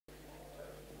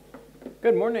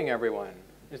Good morning, everyone.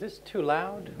 Is this too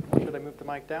loud? Should I move the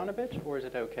mic down a bit, or is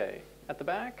it okay? At the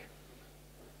back?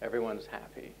 Everyone's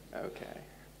happy.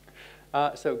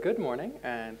 Okay. So good morning,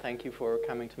 and thank you for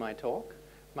coming to my talk.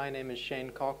 My name is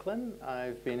Shane Coughlan.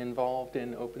 I've been involved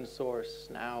in open source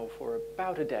now for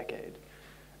about a decade.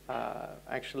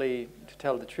 Actually, to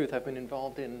tell the truth, I've been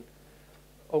involved in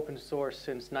open source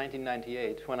since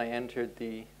 1998 when I entered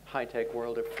the high-tech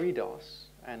world of FreeDOS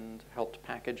and helped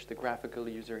package the graphical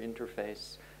user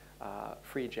interface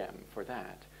FreeGem for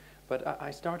that. But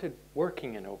I started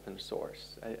working in open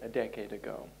source a decade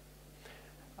ago.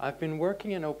 I've been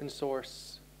working in open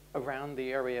source around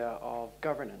the area of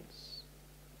governance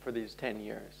for these 10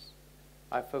 years.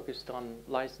 I've focused on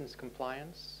license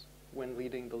compliance when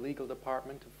leading the legal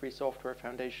department of Free Software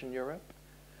Foundation Europe.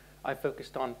 I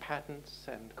focused on patents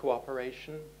and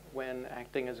cooperation when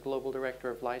acting as Global Director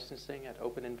of Licensing at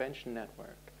Open Invention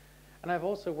Network. And I've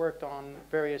also worked on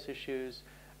various issues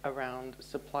around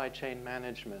supply chain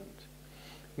management.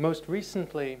 Most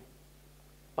recently,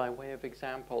 by way of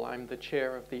example, I'm the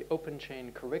chair of the Open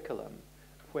Chain curriculum,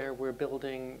 where we're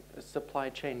building supply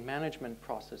chain management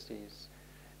processes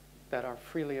that are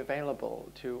freely available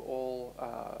to all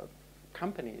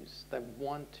companies that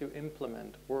want to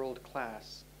implement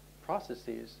world-class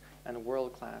processes and a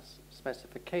world-class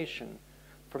specification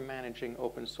for managing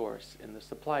open source in the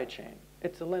supply chain.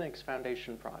 It's a Linux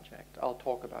Foundation project. I'll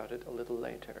talk about it a little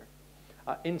later.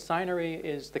 Insignary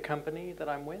is the company that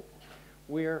I'm with.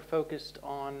 We're focused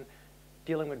on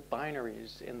dealing with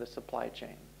binaries in the supply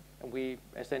chain. And we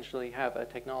essentially have a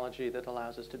technology that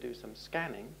allows us to do some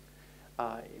scanning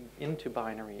into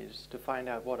binaries to find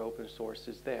out what open source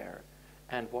is there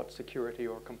and what security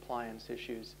or compliance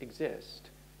issues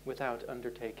exist without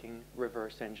undertaking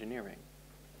reverse engineering.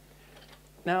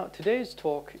 Now, today's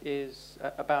talk is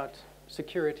about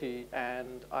security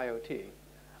and IoT.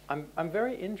 I'm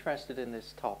very interested in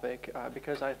this topic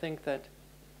because I think that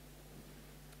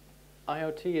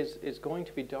IoT is going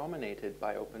to be dominated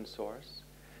by open source.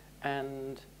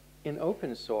 And in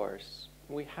open source,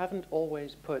 we haven't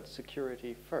always put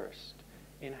security first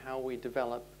in how we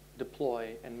develop,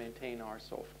 deploy, and maintain our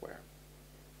software.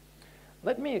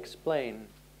 Let me explain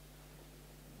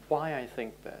why I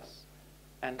think this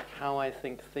and how I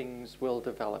think things will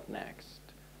develop next.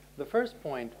 The first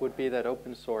point would be that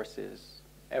open source is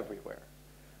everywhere.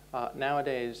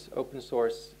 Nowadays, open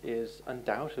source is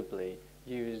undoubtedly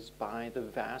used by the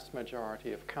vast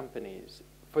majority of companies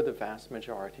for the vast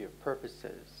majority of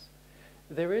purposes.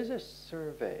 There is a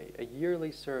survey, a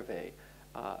yearly survey,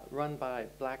 run by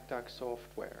Black Duck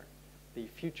Software, the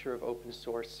Future of Open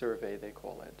Source survey, they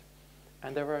call it.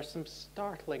 And there are some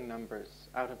startling numbers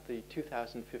out of the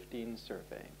 2015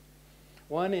 survey.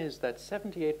 One is that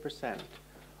 78%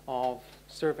 of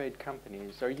surveyed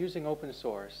companies are using open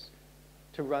source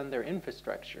to run their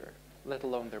infrastructure, let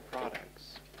alone their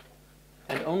products.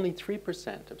 And only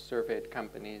 3% of surveyed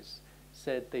companies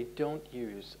said they don't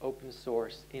use open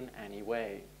source in any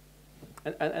way.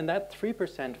 And that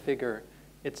 3% figure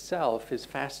itself is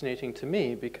fascinating to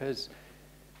me because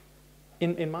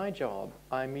in my job,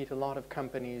 I meet a lot of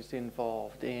companies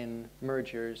involved in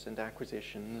mergers and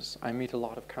acquisitions. I meet a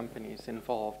lot of companies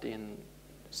involved in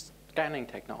scanning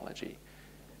technology.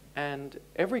 And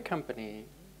every company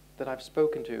that I've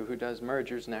spoken to who does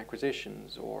mergers and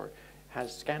acquisitions or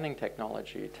has scanning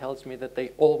technology tells me that they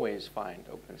always find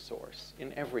open source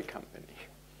in every company.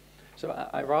 So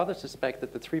I rather suspect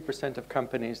that the 3% of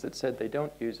companies that said they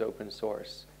don't use open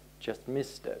source just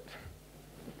missed it.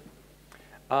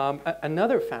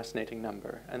 Another fascinating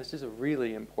number, and this is a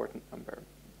really important number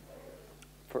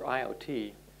for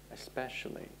IoT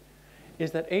especially,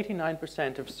 is that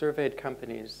 89% of surveyed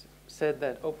companies said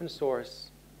that open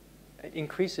source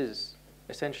increases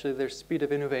essentially their speed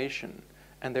of innovation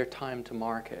and their time to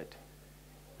market.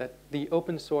 That the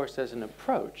open source as an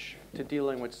approach to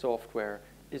dealing with software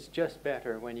is just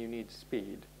better when you need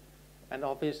speed. And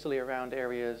obviously around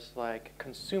areas like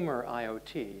consumer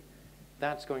IoT,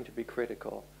 that's going to be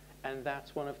critical. And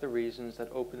that's one of the reasons that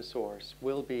open source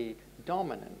will be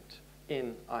dominant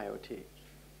in IoT.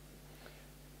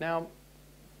 Now,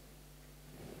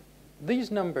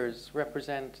 these numbers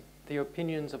represent the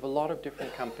opinions of a lot of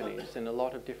different companies in a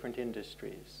lot of different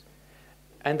industries.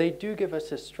 And they do give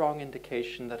us a strong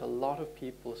indication that a lot of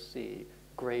people see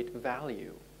great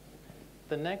value.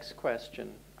 The next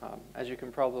question, as you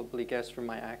can probably guess from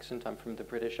my accent, I'm from the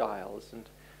British Isles, and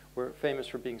we're famous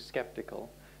for being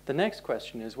skeptical. The next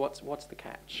question is, what's the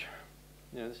catch?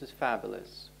 You know, this is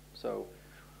fabulous, so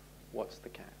what's the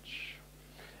catch?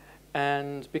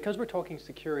 And because we're talking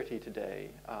security today,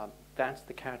 that's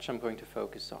the catch I'm going to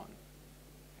focus on.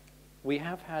 we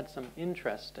have had some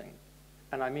interesting,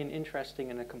 and I mean interesting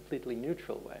in a completely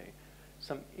neutral way,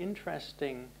 some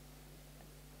interesting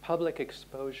public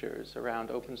exposures around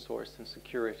open source and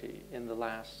security in the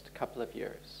last couple of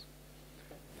years.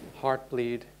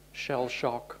 Heartbleed,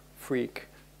 Shellshock, Freak,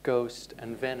 Ghost,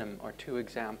 and Venom are two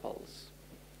examples.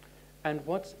 And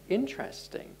what's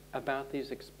interesting about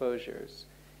these exposures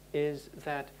is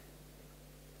that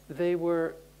they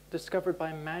were discovered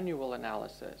by manual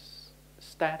analysis.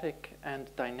 Static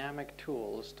and dynamic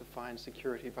tools to find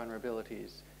security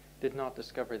vulnerabilities did not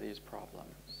discover these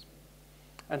problems.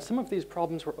 And some of these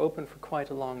problems were open for quite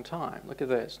a long time. Look at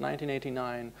this,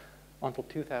 1989 until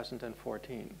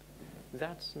 2014.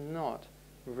 That's not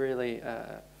really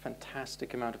a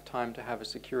fantastic amount of time to have a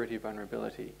security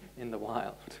vulnerability in the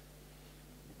wild.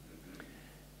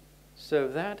 So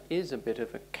that is a bit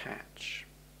of a catch.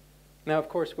 Now, of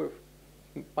course,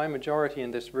 by majority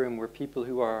in this room, we're people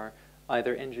who are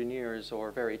either engineers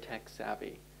or very tech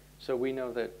savvy. So we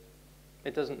know that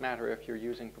it doesn't matter if you're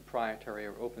using proprietary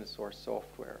or open source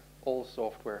software. All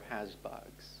software has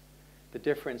bugs. The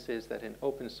difference is that in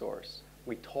open source,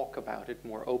 we talk about it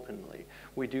more openly.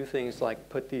 We do things like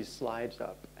put these slides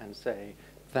up and say,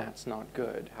 that's not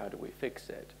good, how do we fix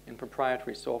it? In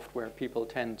proprietary software, people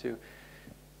tend to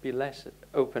be less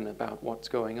open about what's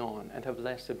going on and have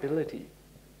less ability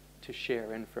to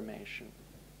share information.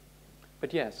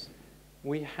 But yes,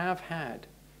 we have had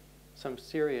some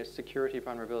serious security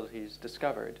vulnerabilities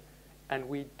discovered, and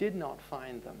we did not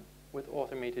find them with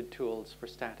automated tools for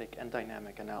static and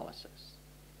dynamic analysis.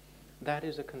 That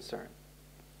is a concern.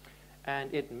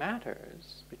 And it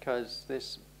matters because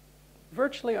this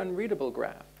virtually unreadable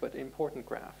graph, but important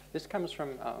graph, this comes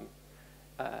from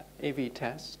AV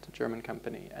Test, a German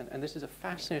company, and this is a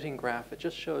fascinating graph. It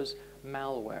just shows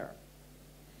malware.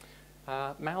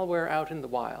 Malware out in the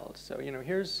wild. So, you know,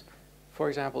 here's, for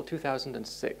example,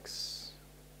 2006,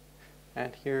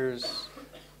 and here's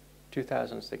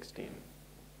 2016.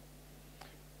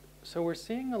 So we're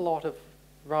seeing a lot of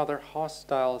rather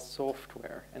hostile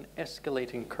software, an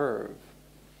escalating curve.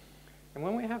 And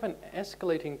when we have an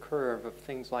escalating curve of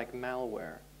things like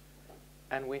malware,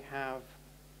 and we have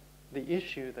the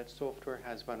issue that software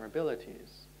has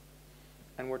vulnerabilities,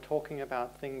 and we're talking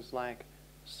about things like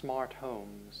smart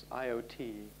homes,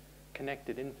 IoT,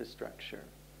 connected infrastructure,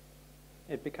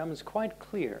 it becomes quite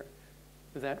clear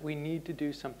that we need to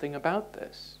do something about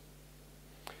this.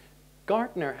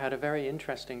 Gartner had a very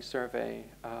interesting survey,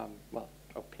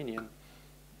 opinion,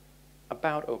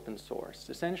 about open source.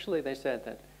 Essentially, they said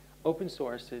that open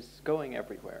source is going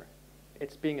everywhere.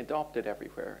 It's being adopted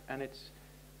everywhere, and it's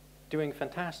doing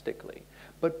fantastically.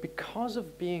 But because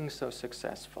of being so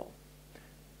successful,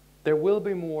 there will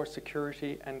be more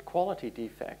security and quality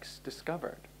defects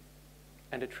discovered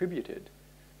and attributed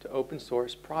to open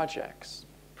source projects,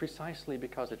 precisely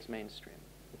because it's mainstream.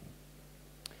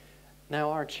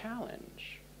 Now, our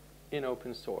challenge in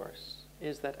open source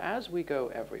is that as we go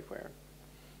everywhere,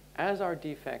 as our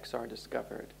defects are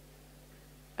discovered,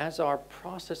 as our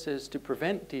processes to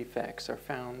prevent defects are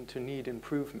found to need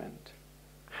improvement,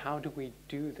 how do we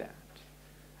do that?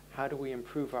 How do we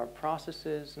improve our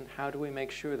processes, and how do we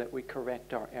make sure that we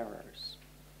correct our errors?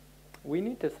 We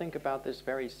need to think about this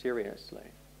very seriously.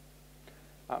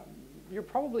 You're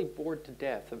probably bored to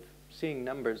death of seeing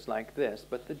numbers like this,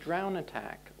 but the Drown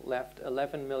attack left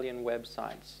 11 million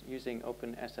websites using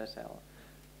OpenSSL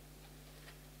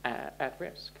at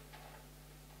risk.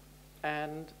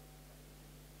 And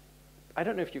I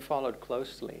don't know if you followed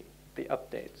closely the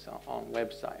updates on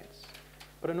websites,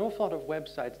 but an awful lot of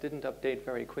websites didn't update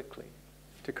very quickly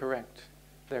to correct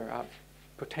their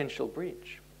potential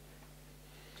breach.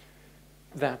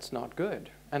 That's not good.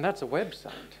 And that's a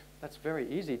website. That's very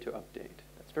easy to update.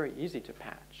 That's very easy to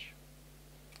patch.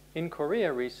 In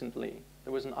Korea recently,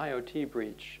 there was an IoT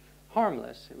breach.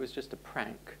 Harmless. It was just a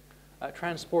prank. A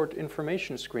transport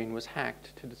information screen was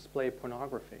hacked to display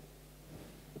pornography,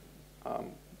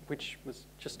 which was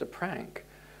just a prank.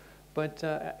 But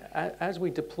as we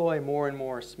deploy more and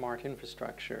more smart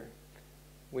infrastructure,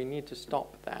 we need to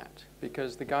stop that,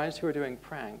 because the guys who are doing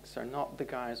pranks are not the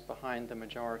guys behind the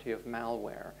majority of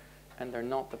malware, and they're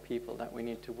not the people that we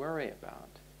need to worry about.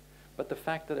 But the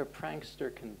fact that a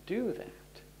prankster can do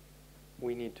that,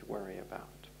 we need to worry about.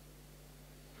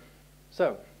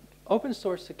 So, open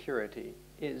source security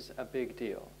is a big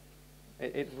deal.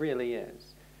 It really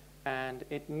is. And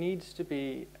it needs to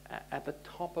be at the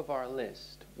top of our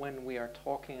list when we are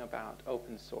talking about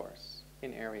open source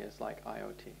in areas like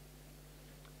IoT.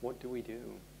 What do we do?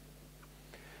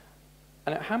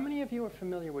 And how many of you are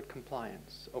familiar with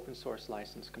compliance, open source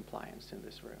license compliance in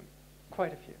this room?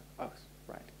 Quite a few. Oh,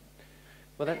 right.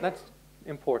 Well, that's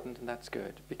important and that's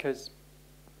good, because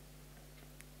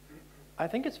I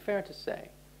think it's fair to say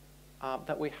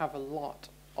that we have a lot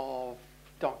of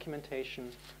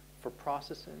documentation for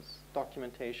processes,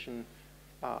 documentation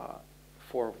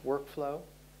for workflow,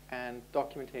 and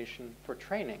documentation for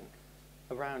training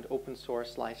around open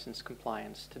source license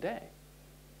compliance today.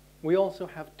 We also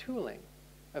have tooling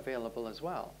available as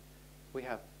well. We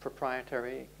have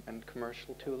proprietary and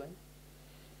commercial tooling.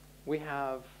 We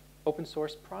have open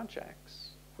source projects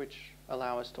which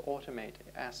allow us to automate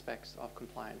aspects of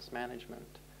compliance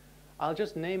management. I'll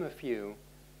just name a few.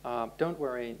 Don't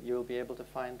worry, you'll be able to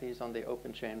find these on the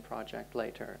OpenChain project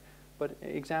later. But an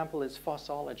example is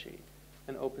Fossology,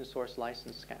 an open source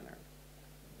license scanner.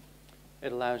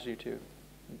 It allows you to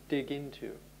dig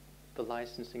into the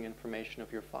licensing information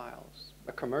of your files.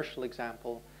 A commercial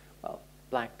example, well,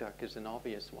 Black Duck is an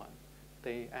obvious one.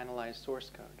 They analyze source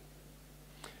code.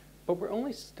 But we're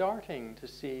only starting to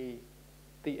see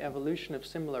the evolution of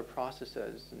similar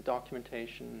processes and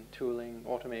documentation, tooling,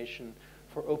 automation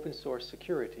for open source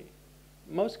security.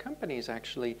 Most companies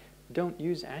actually don't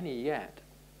use any yet.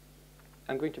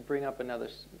 I'm going to bring up another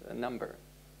number,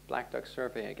 Black Duck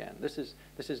survey again. This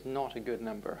is not a good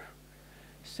number.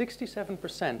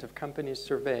 67% of companies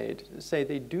surveyed say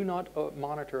they do not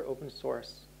monitor open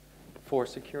source for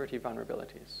security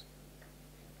vulnerabilities.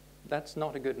 That's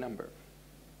not a good number.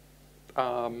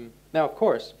 Now, of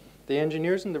course, the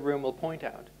engineers in the room will point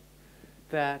out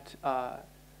that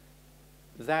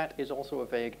that is also a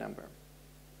vague number,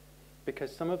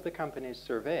 because some of the companies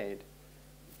surveyed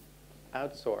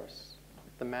outsource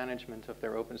the management of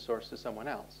their open source to someone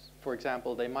else. For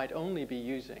example, they might only be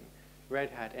using Red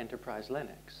Hat Enterprise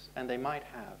Linux, and they might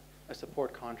have a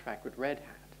support contract with Red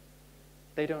Hat.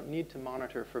 They don't need to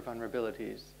monitor for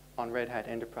vulnerabilities on Red Hat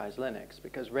Enterprise Linux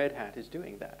because Red Hat is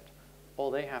doing that.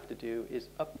 All they have to do is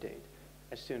update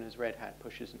as soon as Red Hat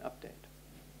pushes an update.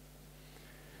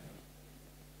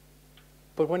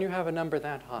 But when you have a number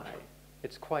that high,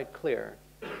 it's quite clear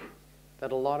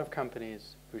that a lot of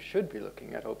companies who should be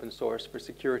looking at open source for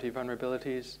security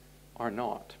vulnerabilities are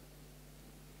not.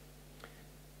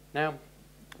 Now,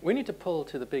 we need to pull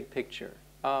to the big picture.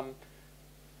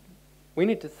 We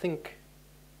need to think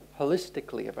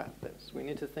holistically about this. We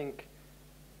need to think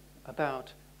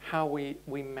about how we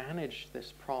manage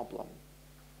this problem.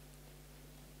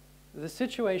 The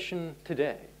situation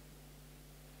today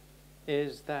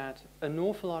is that an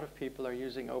awful lot of people are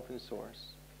using open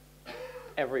source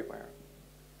everywhere.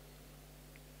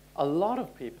 A lot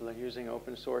of people are using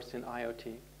open source in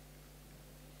IoT.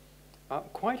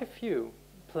 Quite a few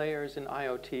players in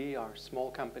IoT are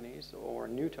small companies or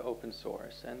new to open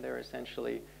source, and they're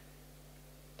essentially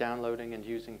downloading and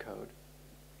using code.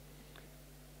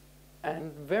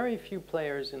 And very few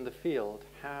players in the field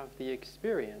have the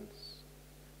experience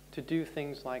to do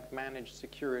things like manage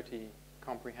security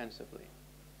comprehensively.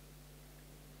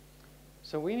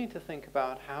 So we need to think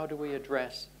about how do we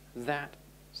address that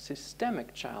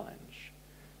systemic challenge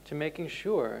to making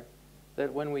sure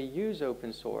that when we use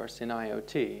open source in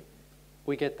IoT,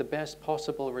 we get the best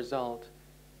possible result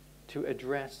to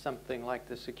address something like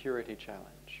the security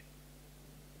challenge.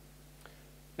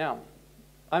 Now,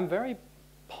 I'm very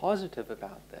positive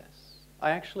about this.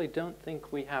 I actually don't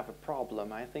think we have a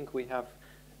problem. I think we have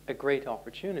a great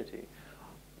opportunity.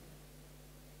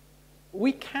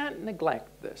 We can't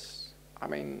neglect this. I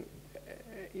mean,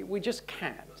 we just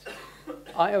can't.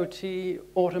 IoT,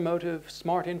 automotive,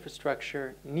 smart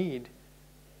infrastructure need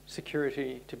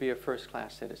security to be a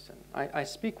first-class citizen. I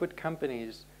speak with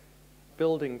companies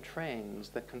building trains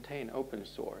that contain open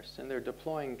source, and they're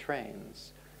deploying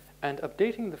trains. And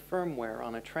updating the firmware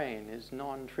on a train is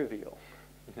non-trivial.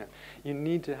 You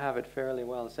need to have it fairly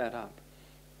well set up.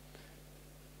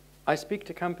 I speak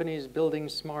to companies building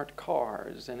smart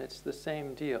cars, and it's the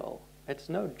same deal. It's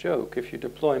no joke if you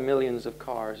deploy millions of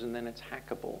cars and then it's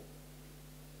hackable.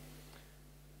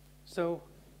 So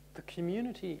the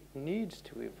community needs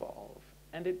to evolve,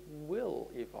 and it will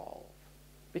evolve,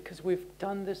 because we've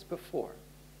done this before.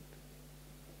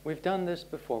 We've done this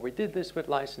before. We did this with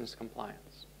license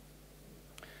compliance.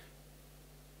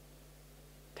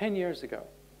 10 years ago,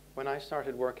 when I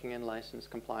started working in license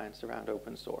compliance around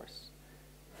open source,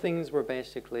 things were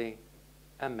basically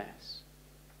a mess.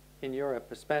 In Europe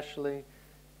especially,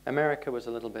 America was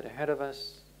a little bit ahead of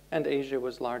us, and Asia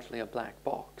was largely a black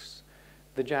box.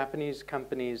 The Japanese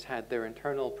companies had their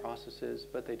internal processes,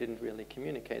 but they didn't really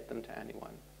communicate them to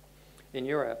anyone. In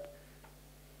Europe,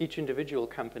 each individual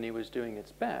company was doing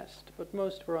its best, but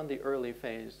most were on the early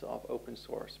phase of open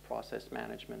source process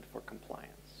management for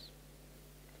compliance.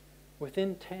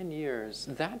 Within 10 years,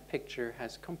 that picture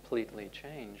has completely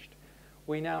changed.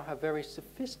 we now have very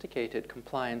sophisticated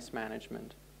compliance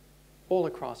management all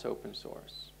across open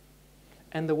source.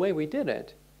 And the way we did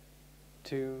it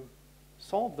to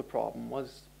solve the problem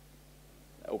was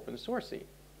open sourcey.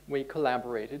 We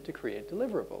collaborated to create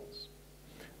deliverables.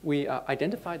 We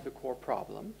identified the core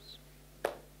problems.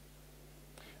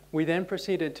 We then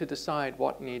proceeded to decide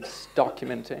what needs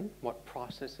documenting, what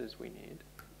processes we need,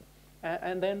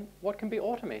 and then what can be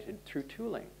automated through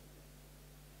tooling.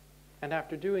 And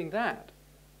after doing that,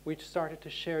 we started to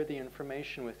share the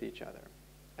information with each other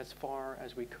as far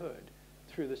as we could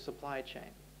through the supply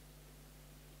chain.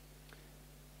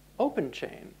 Open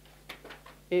chain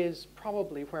is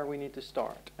probably where we need to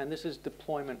start, and this is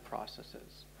deployment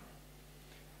processes.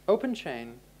 Open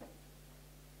chain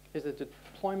is a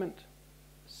deployment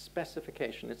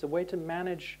specification. It's a way to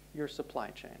manage your supply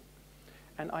chain.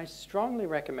 And I strongly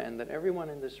recommend that everyone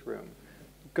in this room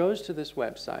goes to this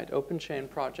website,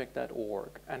 openchainproject.org,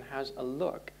 and has a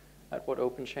look at what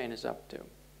OpenChain is up to.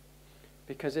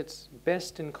 Because it's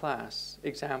best-in-class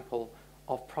example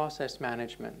of process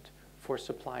management for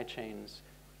supply chains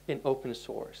in open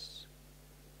source.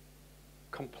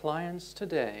 Compliance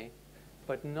today,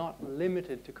 but not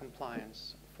limited to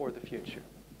compliance for the future.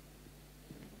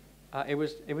 It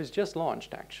was just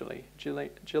launched, actually.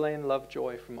 Ghislaine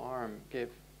Lovejoy from ARM gave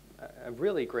a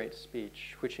really great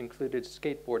speech, which included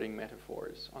skateboarding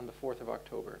metaphors on the 4th of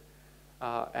October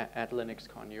at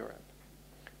LinuxCon Europe.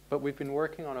 But we've been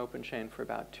working on OpenChain for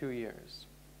about 2 years,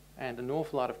 and an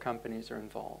awful lot of companies are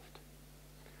involved.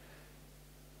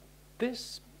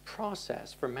 This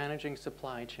process for managing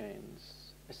supply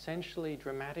chains essentially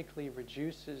dramatically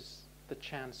reduces the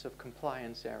chance of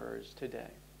compliance errors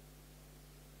today.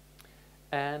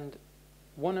 And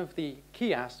one of the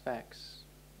key aspects,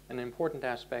 an important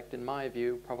aspect in my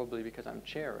view, probably because I'm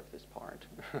chair of this part,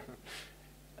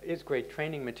 is great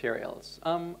training materials.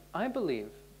 I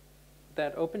believe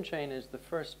that OpenChain is the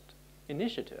first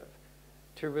initiative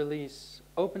to release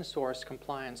open source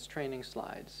compliance training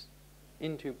slides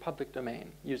into public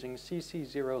domain using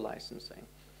CC0 licensing.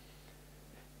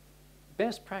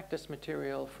 Best practice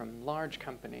material from large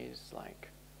companies like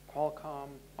Qualcomm,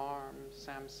 ARM,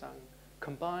 Samsung,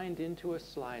 combined into a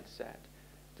slide set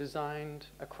designed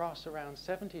across around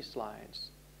 70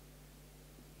 slides,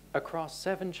 across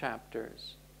 7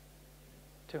 chapters,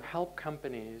 to help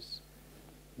companies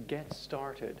get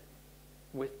started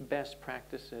with best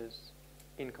practices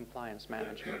in compliance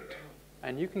management.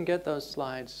 And you can get those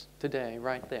slides today,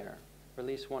 right there.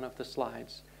 Release 1 of the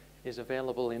slides is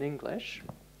available in English.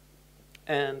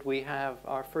 And we have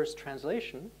our first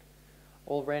translation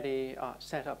already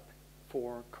set up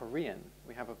for Korean.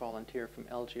 We have a volunteer from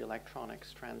LG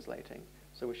Electronics translating,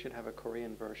 so we should have a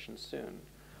Korean version soon.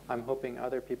 I'm hoping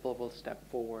other people will step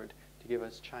forward to give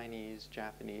us Chinese,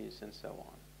 Japanese, and so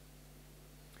on.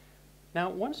 Now,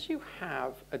 once you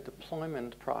have a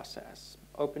deployment process,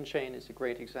 OpenChain is a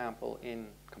great example in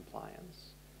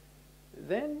compliance,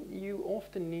 then you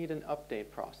often need an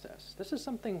update process. This is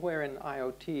something where in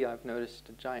IoT I've noticed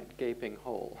a giant gaping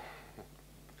hole.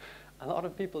 A lot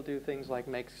of people do things like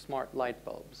make smart light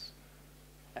bulbs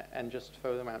and just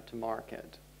throw them out to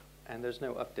market, and there's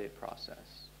no update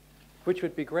process, which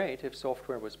would be great if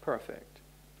software was perfect.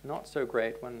 Not so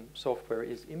great when software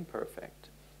is imperfect,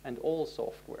 and all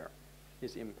software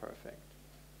is imperfect.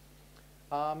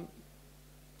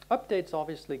 Updates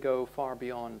obviously go far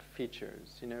beyond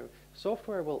features. You know,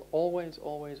 software will always,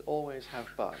 always, always have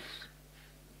bugs.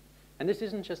 And this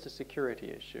isn't just a security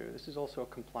issue. This is also a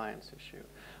compliance issue.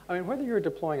 I mean, whether you're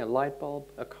deploying a light bulb,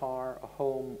 a car, a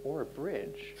home, or a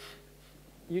bridge,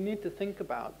 you need to think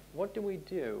about, what do we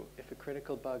do if a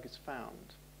critical bug is found?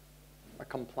 A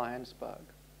compliance bug,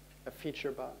 a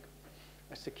feature bug,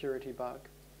 a security bug?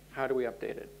 How do we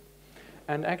update it?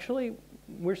 And actually,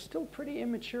 we're still pretty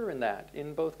immature in that,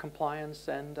 in both compliance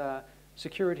and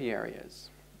security areas.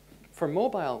 For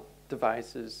mobile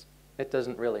devices, it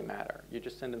doesn't really matter. You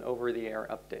just send an over-the-air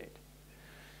update.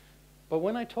 But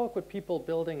when I talk with people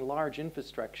building large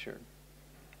infrastructure,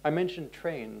 I mentioned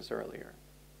trains earlier.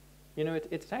 You know,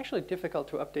 it's actually difficult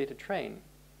to update a train.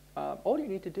 All you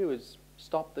need to do is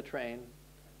stop the train,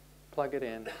 plug it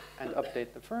in, and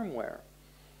update the firmware.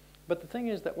 But the thing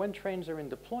is that when trains are in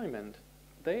deployment,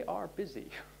 they are busy.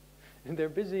 And they're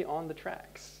busy on the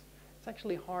tracks. It's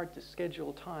actually hard to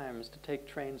schedule times to take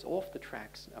trains off the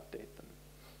tracks and update them.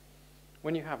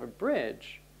 When you have a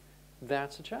bridge,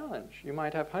 that's a challenge. You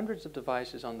might have hundreds of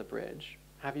devices on the bridge.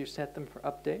 Have you set them for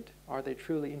update? Are they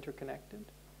truly interconnected?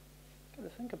 Got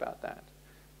to think about that.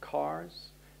 Cars,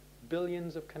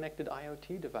 billions of connected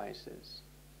IoT devices.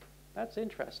 That's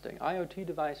interesting. IoT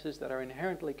devices that are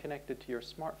inherently connected to your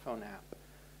smartphone app.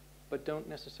 but don't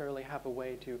necessarily have a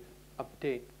way to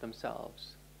update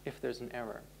themselves if there's an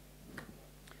error.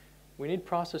 We need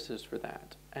processes for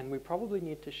that, and we probably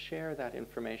need to share that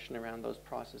information around those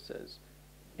processes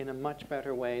in a much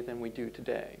better way than we do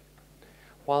today.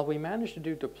 While we manage to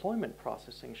do deployment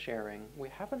processing sharing, we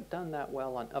haven't done that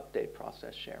well on update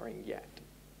process sharing yet.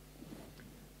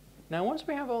 Now, once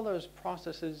we have all those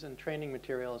processes and training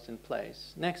materials in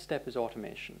place, next step is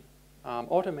automation.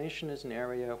 Automation is an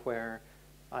area where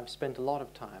I've spent a lot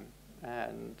of time,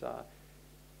 and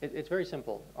it's very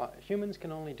simple. Humans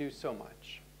can only do so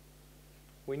much.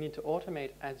 We need to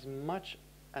automate as much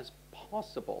as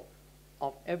possible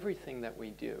of everything that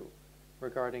we do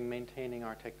regarding maintaining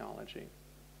our technology.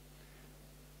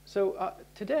 So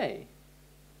today,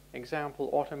 example,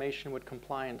 automation with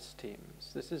compliance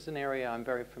teams. This is an area I'm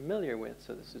very familiar with,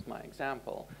 so this is my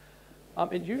example.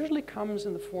 It usually comes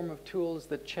in the form of tools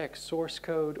that check source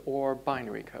code or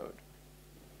binary code.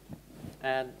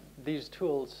 And these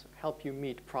tools help you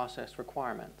meet process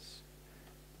requirements.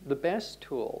 The best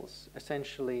tools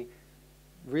essentially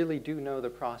really do know the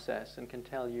process and can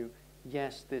tell you,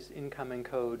 yes, this incoming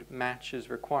code matches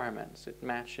requirements. It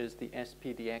matches the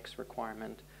SPDX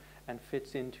requirement and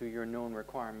fits into your known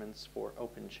requirements for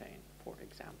OpenChain, for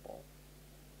example.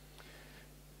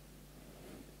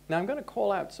 Now I'm going to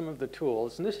call out some of the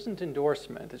tools, and this isn't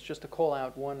endorsement, it's just to call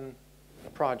out one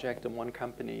project and one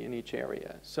company in each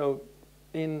area. So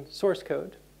in source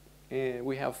code,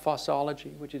 we have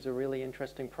Fossology, which is a really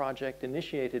interesting project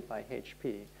initiated by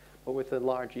HP, but with a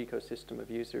large ecosystem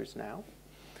of users now.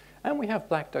 And we have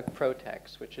Black Duck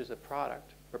Protex, which is a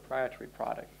product, proprietary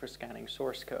product for scanning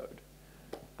source code.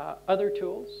 Other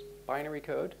tools, binary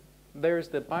code. There's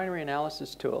the binary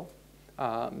analysis tool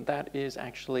that is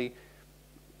actually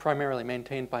primarily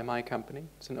maintained by my company.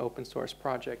 It's an open source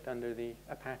project under the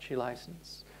Apache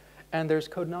license. And there's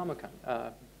Codenomicon,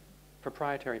 a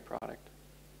proprietary product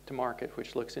to market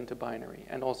which looks into binary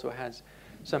and also has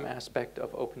some aspect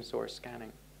of open source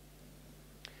scanning.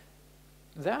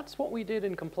 That's what we did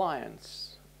in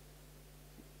compliance.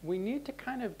 We need to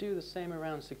kind of do the same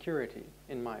around security,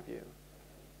 in my view.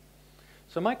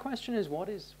 So my question is, what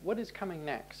is coming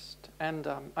next? And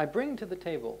I bring to the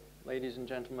table, ladies and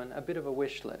gentlemen, a bit of a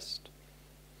wish list.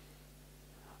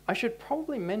 I should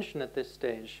probably mention at this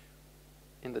stage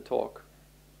in the talk,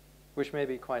 which may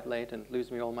be quite late and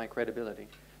lose me all my credibility,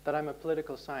 that I'm a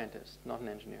political scientist, not an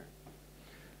engineer.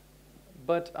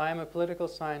 But I'm a political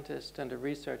scientist and a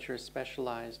researcher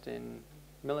specialized in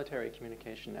military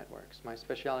communication networks. My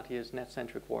specialty is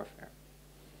net-centric warfare.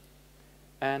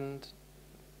 And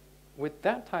with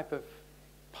that type of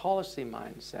policy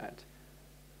mindset,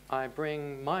 I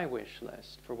bring my wish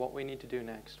list for what we need to do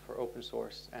next for open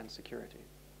source and security.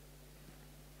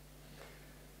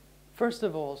 First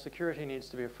of all, security needs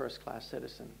to be a first-class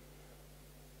citizen.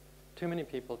 Too many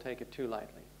people take it too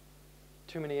lightly.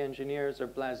 Too many engineers are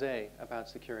blasé about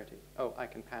security. Oh, I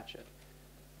can patch it.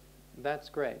 That's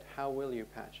great. How will you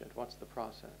patch it? What's the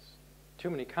process? Too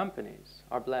many companies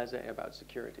are blasé about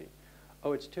security.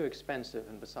 Oh, it's too expensive,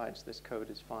 and besides, this code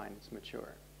is fine, it's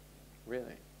mature.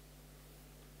 Really?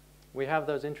 We have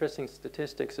those interesting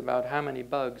statistics about how many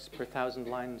bugs per 1,000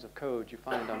 lines of code you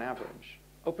find on average.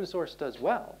 Open source does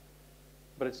well,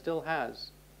 but it still has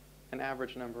an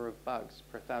average number of bugs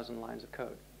per 1,000 lines of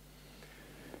code.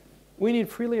 We need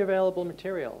freely available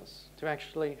materials to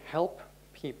actually help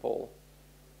people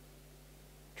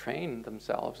train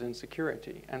themselves in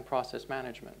security and process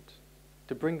management,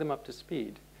 to bring them up to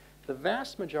speed. The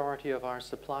vast majority of our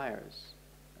suppliers,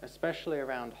 especially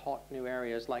around hot new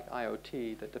areas like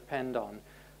IoT that depend on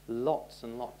lots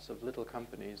and lots of little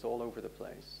companies all over the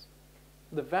place,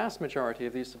 the vast majority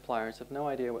of these suppliers have no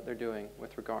idea what they're doing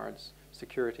with regards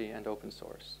security and open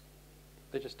source.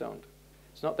 They just don't.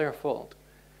 It's not their fault.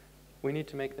 We need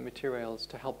to make the materials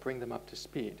to help bring them up to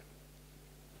speed.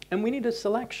 And we need a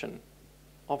selection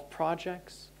of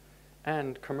projects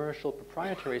and commercial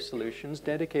proprietary solutions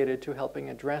dedicated to helping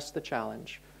address the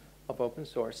challenge of open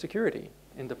source security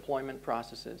in deployment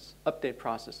processes, update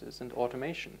processes, and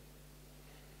automation.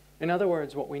 In other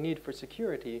words, what we need for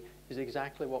security is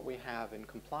exactly what we have in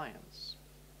compliance.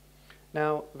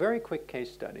 Now, very quick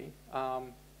case study,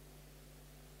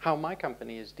 how my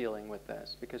company is dealing with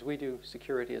this, because we do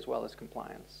security as well as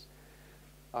compliance.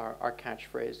 Our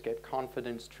catchphrase, get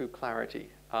confidence, true clarity.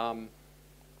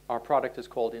 Our product is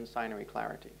called Insignary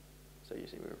Clarity. So you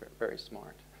see, we were very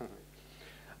smart.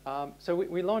 So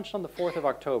we launched on the 4th of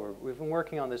October. We've been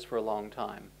working on this for a long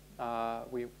time.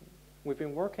 We've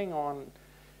been working on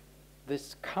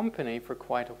this company for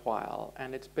quite a while,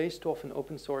 and it's based off an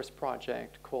open source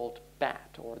project called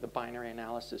BAT, or the Binary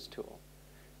Analysis Tool.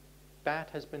 BAT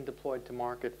has been deployed to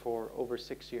market for over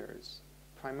 6 years,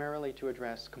 primarily to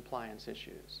address compliance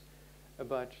issues.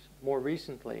 But more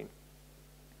recently,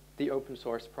 the open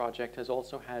source project has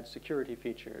also had security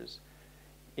features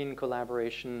in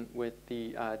collaboration with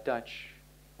the Dutch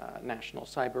National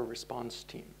Cyber Response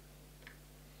Team.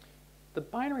 The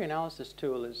binary analysis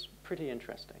tool is pretty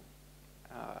interesting.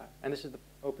 And this is the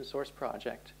open source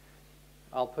project.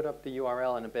 I'll put up the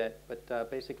URL in a bit, but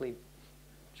basically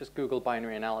just Google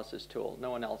binary analysis tool. No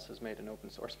one else has made an open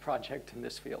source project in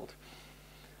this field.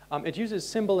 It uses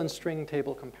symbol and string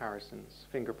table comparisons,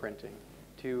 fingerprinting,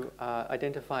 to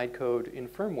identify code in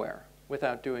firmware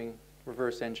without doing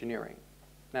reverse engineering.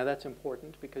 Now that's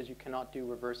important because you cannot do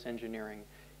reverse engineering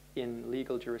in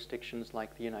legal jurisdictions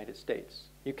like the United States.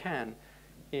 You can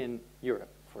in Europe,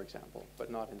 for example,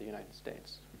 but not in the United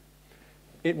States.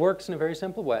 It works in a very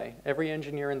simple way. Every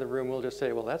engineer in the room will just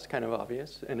say, well, that's kind of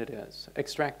obvious, and it is.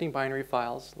 Extracting binary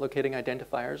files, locating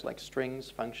identifiers like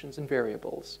strings, functions, and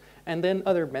variables, and then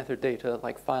other method data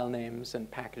like file names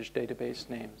and package database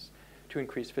names to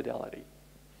increase fidelity.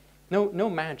 No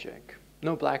magic,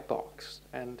 no black box,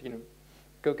 and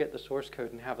go get the source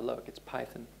code and have a look. It's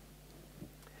Python.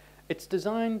 It's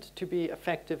designed to be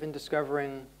effective in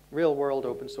discovering real-world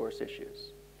open source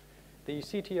issues. The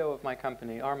CTO of my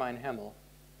company, Armin Hemmel,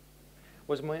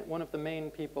 was one of the main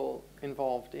people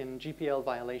involved in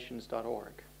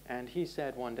gplviolations.org. And he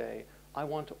said one day, I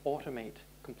want to automate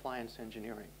compliance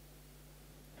engineering.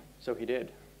 So he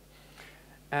did.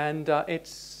 And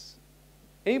it's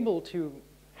able to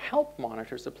help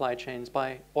monitor supply chains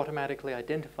by automatically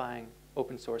identifying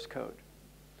open source code.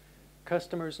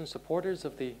 Customers and supporters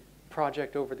of the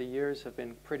project over the years have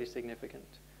been pretty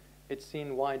significant. It's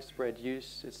seen widespread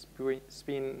use. It's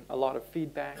been a lot of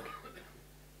feedback.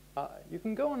 You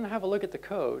can go and have a look at the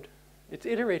code. It's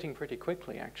iterating pretty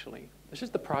quickly, actually. This is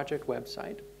the project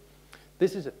website.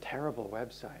 This is a terrible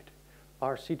website.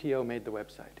 Our CTO made the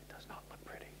website. It does not look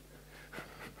pretty.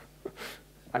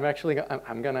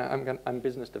 I'm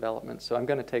business development, so I'm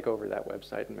going to take over that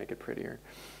website and make it prettier.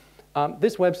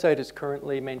 This website is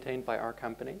currently maintained by our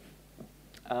company,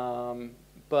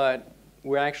 but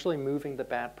we're actually moving the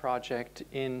BAT project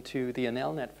into the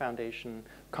NLNet Foundation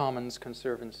Commons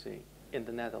Conservancy in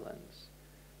the Netherlands,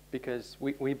 because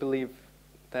we believe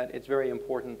that it's very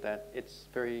important that it's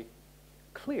very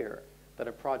clear that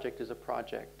a project is a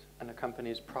project and a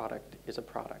company's product is a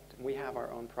product. And we have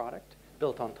our own product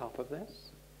built on top of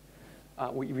this.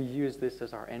 We use this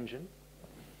as our engine.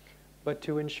 But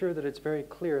to ensure that it's very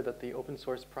clear that the open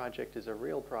source project is a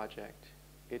real project,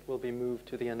 it will be moved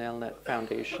to the NLNet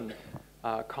Foundation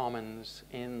Commons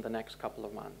in the next couple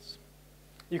of months.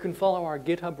 You can follow our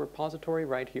GitHub repository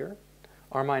right here.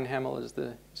 Armin Hemmel is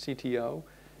the CTO,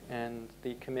 and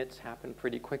the commits happen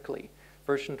pretty quickly.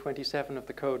 Version 27 of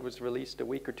the code was released a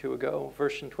week or two ago.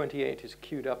 Version 28 is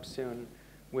queued up soon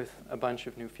with a bunch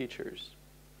of new features.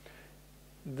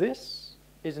 This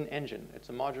is an engine. It's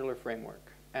a modular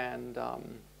framework. And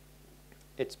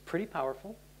it's pretty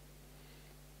powerful,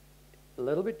 a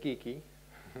little bit geeky,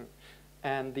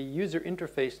 and the user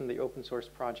interface in the open source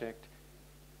project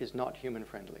is not human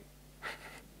friendly.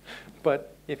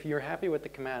 But if you're happy with the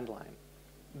command line,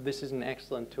 this is an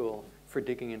excellent tool for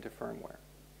digging into firmware.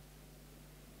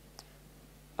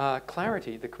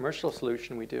 Clarity, the commercial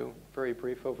solution we do, very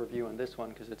brief overview on this one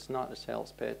because it's not a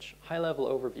sales pitch. High-level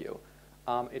overview.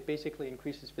 It basically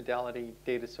increases fidelity,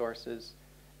 data sources,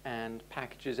 and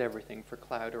packages everything for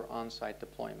cloud or on-site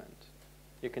deployment.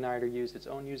 You can either use its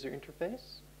own user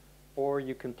interface, or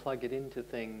you can plug it into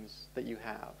things that you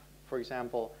have. For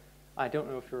example, I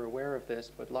don't know if you're aware of this,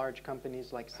 but large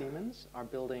companies like Siemens are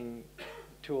building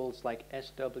tools like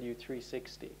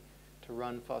SW360 to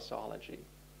run fussology.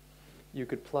 You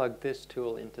could plug this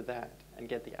tool into that and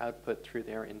get the output through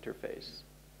their interface.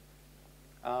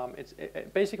 It's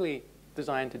basically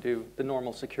designed to do the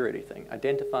normal security thing,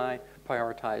 identify,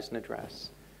 prioritize, and address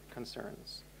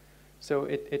concerns. So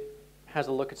it has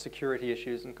a look at security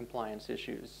issues and compliance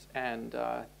issues, and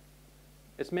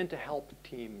it's meant to help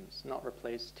teams, not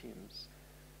replace teams.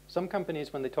 Some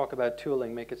companies, when they talk about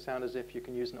tooling, make it sound as if you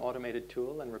can use an automated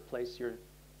tool and replace your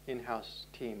in-house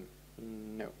team.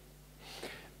 No.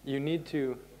 You need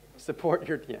to support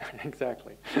your, yeah,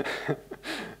 exactly.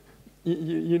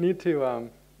 you need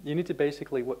to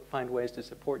basically find ways to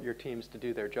support your teams to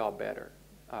do their job better.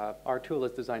 Our tool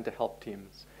is designed to help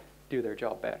teams do their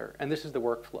job better. And this is the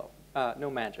workflow.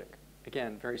 No magic.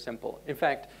 Again, very simple. In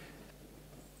fact,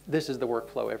 this is the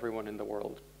workflow everyone in the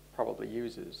world probably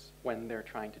uses when they're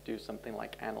trying to do something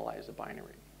like analyze a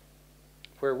binary.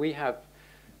 Where we have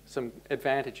some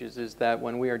advantages is that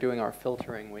when we are doing our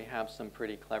filtering, we have some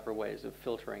pretty clever ways of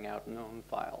filtering out known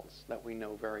files that we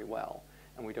know very well,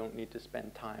 and we don't need to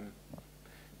spend time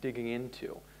digging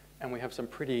into. And we have some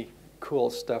pretty cool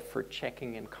stuff for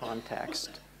checking in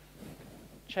context.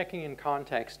 Checking in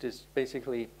context is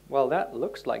basically, well, that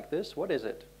looks like this. What is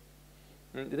it?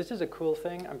 This is a cool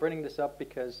thing. I'm bringing this up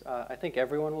because I think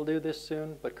everyone will do this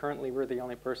soon, but currently we're the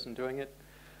only person doing it.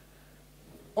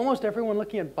 Almost everyone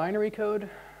looking at binary code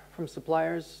from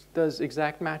suppliers does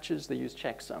exact matches. They use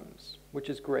checksums, which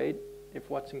is great if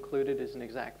what's included is an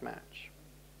exact match.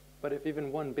 But if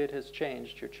even one bit has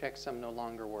changed, your checksum no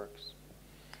longer works.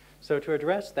 So to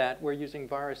address that, we're using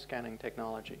virus scanning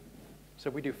technology. So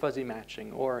we do fuzzy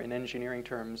matching, or in engineering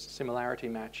terms, similarity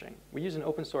matching. We use an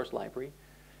open source library,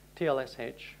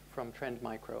 TLSH, from Trend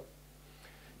Micro,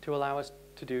 to allow us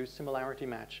to do similarity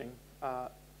matching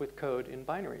with code in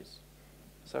binaries.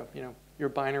 So, you know, your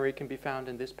binary can be found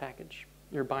in this package.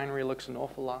 Your binary looks an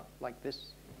awful lot like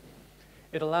this.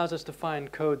 It allows us to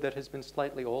find code that has been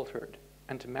slightly altered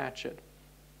and to match it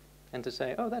and to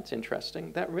say, oh, that's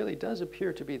interesting. That really does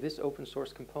appear to be this open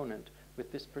source component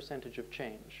with this percentage of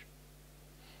change.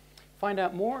 Find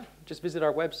out more, just visit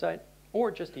our website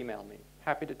or just email me.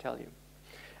 Happy to tell you.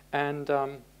 And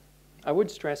I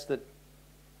would stress that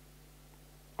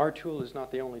our tool is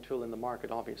not the only tool in the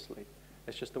market, obviously.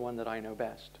 It's just the one that I know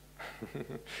best.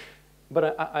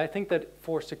 But I think that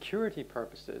for security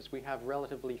purposes, we have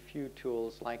relatively few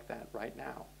tools like that right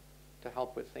now to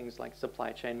help with things like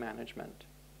supply chain management.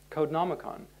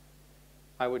 Codenomicon,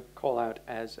 I would call out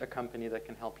as a company that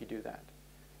can help you do that.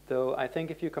 Though I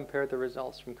think if you compare the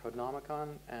results from Codenomicon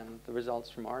and the results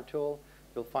from our tool,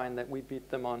 you'll find that we beat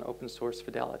them on open source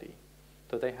fidelity.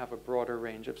 Though they have a broader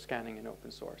range of scanning in open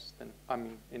source than,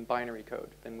 in binary code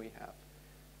than we have.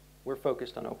 We're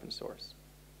focused on open source.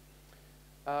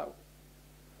 Not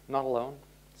alone.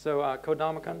 So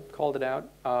Codenomicon called it out.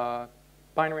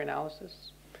 Binary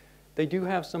analysis. They do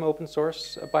have some open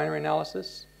source binary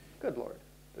analysis. Good Lord,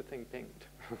 the thing pinged.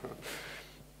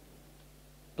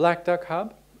 Black Duck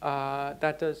Hub,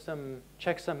 that does some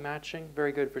checksum matching,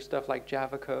 very good for stuff like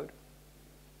Java code.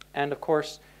 And of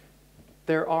course,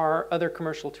 there are other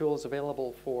commercial tools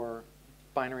available for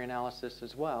binary analysis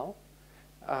as well.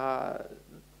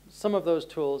 Some of those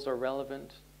tools are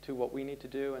relevant to what we need to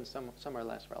do, and some are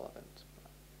less relevant.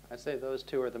 I'd say those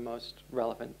two are the most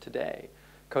relevant today.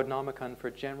 Codenomicon for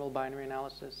general binary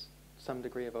analysis, some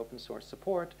degree of open source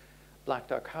support. Black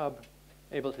Duck Hub,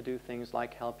 able to do things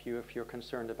like help you if you're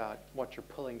concerned about what you're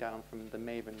pulling down from the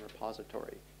Maven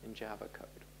repository in Java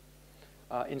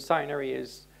code. Insignary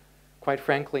is, quite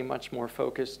frankly, much more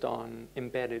focused on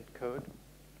embedded code.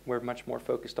 We're much more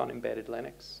focused on embedded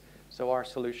Linux. So our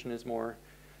solution is more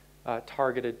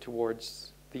targeted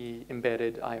towards the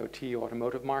embedded IoT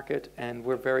automotive market, and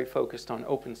we're very focused on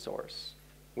open source.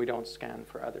 We don't scan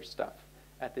for other stuff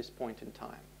at this point in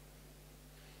time.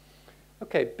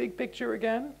 Okay, big picture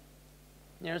again.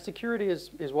 You know, security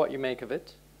is what you make of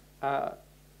it.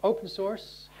 Open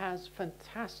source has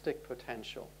fantastic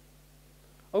potential.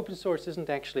 Open source isn't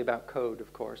actually about code,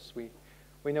 of course.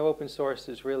 We know open source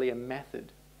is really a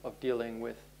method of dealing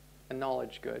with a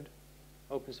knowledge good.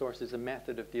 Open source is a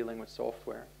method of dealing with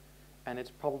software, and it's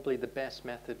probably the best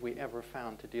method we ever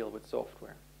found to deal with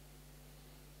software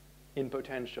in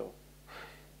potential.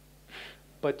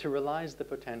 But to realize the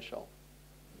potential,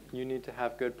 you need to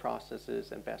have good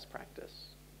processes and best practice.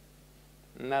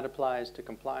 And that applies to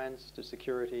compliance, to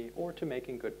security, or to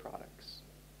making good products.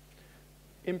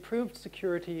 Improved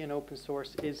security in open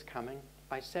source is coming.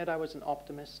 I said I was an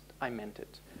optimist, I meant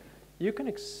it. You can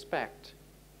expect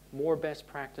more best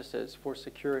practices for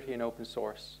security in open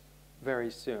source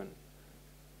very soon.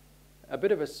 A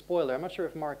bit of a spoiler, I'm not sure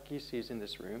if Mark Giese is in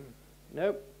this room.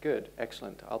 Nope, good,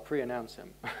 excellent, I'll pre-announce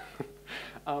him.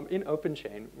 In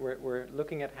OpenChain, we're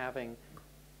looking at having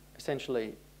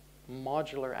essentially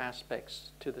modular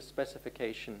aspects to the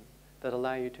specification that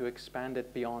allow you to expand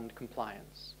it beyond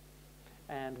compliance.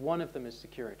 And one of them is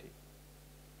security.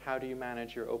 How do you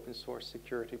manage your open source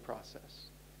security process?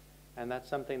 And that's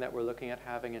something that we're looking at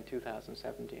having in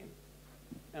 2017.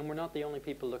 And we're not the only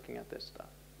people looking at this stuff.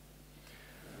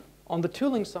 On the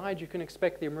tooling side, you can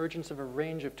expect the emergence of a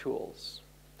range of tools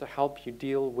to help you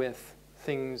deal with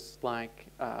things like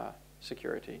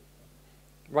security.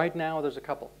 Right now, there's a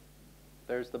couple.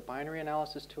 There's the binary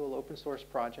analysis tool open source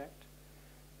project.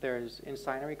 There's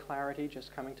Insignary Clarity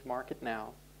just coming to market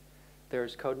now.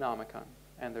 There's Codenomicon,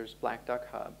 and there's Black Duck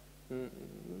Hub.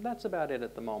 That's about it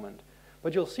at the moment.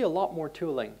 But you'll see a lot more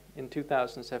tooling in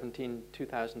 2017,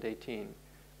 2018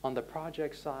 on the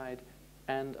project side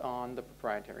and on the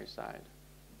proprietary side.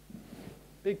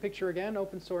 big picture again,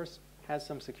 open source has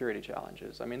some security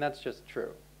challenges. I mean, that's just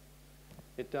true.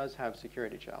 It does have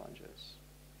security challenges.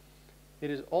 It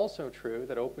is also true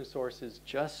that open source is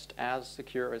just as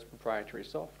secure as proprietary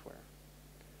software.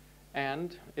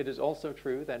 And it is also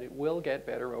true that it will get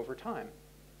better over time.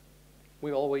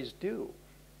 We always do.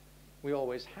 We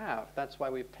always have. That's why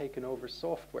we've taken over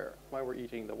software, why we're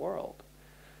eating the world.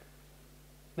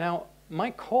 Now,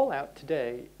 my call out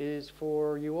today is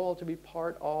for you all to be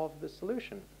part of the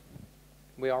solution.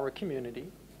 We are a community,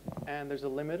 and there's a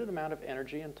limited amount of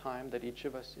energy and time that each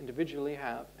of us individually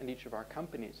have and each of our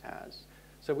companies has.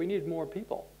 So we need more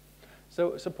people.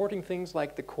 So supporting things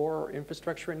like the Core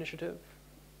Infrastructure Initiative,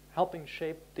 helping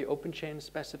shape the open chain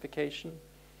specification,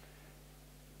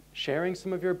 sharing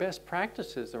some of your best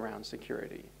practices around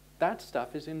security. That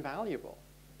stuff is invaluable.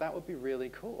 That would be really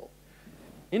cool.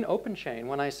 In open chain,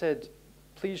 when I said,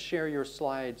 please share your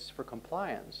slides for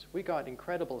compliance, we got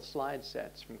incredible slide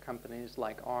sets from companies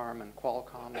like ARM and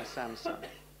Qualcomm and Samsung.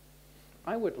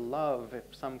 I would love if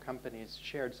some companies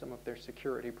shared some of their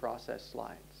security process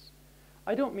slides.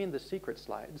 I don't mean the secret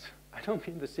slides. I don't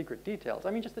mean the secret details.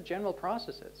 I mean just the general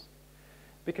processes.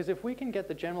 Because if we can get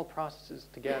the general processes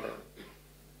together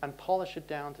and polish it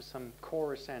down to some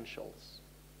core essentials,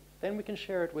 then we can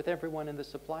share it with everyone in the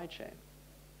supply chain.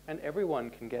 And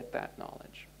everyone can get that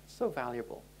knowledge. It's so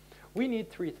valuable. We need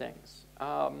three things.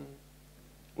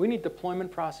 We need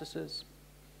deployment processes,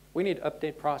 we need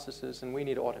update processes, and we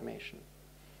need automation.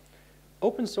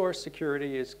 Open source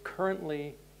security is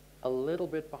currently a little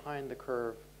bit behind the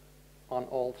curve on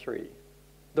all three.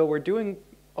 Though we're doing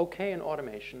okay in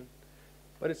automation,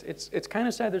 but it's kind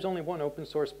of sad there's only one open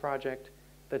source project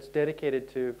that's dedicated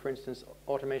to, for instance,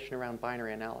 automation around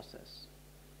binary analysis.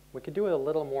 We could do a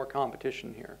little more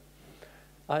competition here.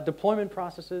 Deployment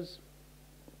processes,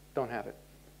 don't have it.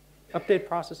 Update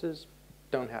processes,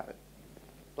 don't have it.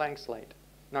 Blank slate,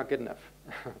 not good enough.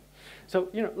 So,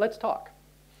 let's talk.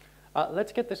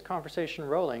 Let's get this conversation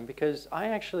rolling, because I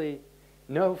actually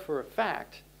know for a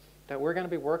fact that we're going to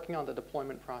be working on the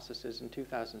deployment processes in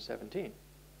 2017,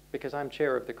 because I'm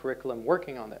chair of the curriculum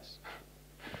working on this.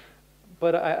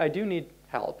 But I do need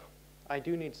help. I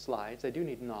do need slides. I do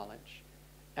need knowledge.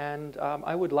 And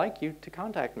I would like you to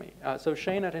contact me. So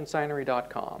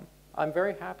Shane@Insignary.com. I'm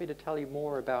very happy to tell you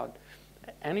more about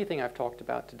anything I've talked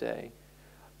about today,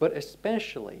 but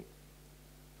especially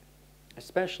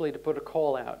to put a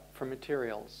call out for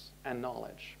materials and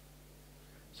knowledge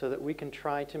so that we can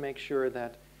try to make sure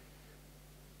that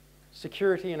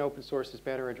security in open source is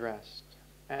better addressed,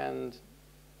 and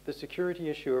the security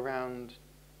issue around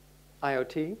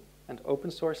IoT and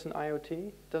open source in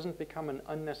IoT doesn't become an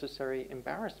unnecessary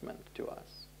embarrassment to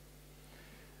us.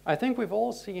 I think we've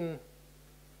all seen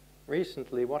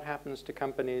recently what happens to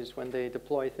companies when they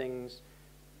deploy things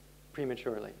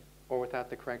prematurely or without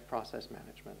the correct process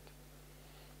management.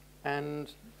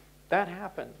 And that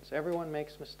happens. Everyone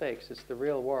makes mistakes. It's the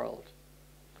real world.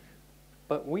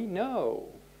 But we know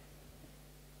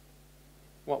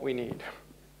what we need.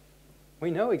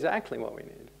 We know exactly what we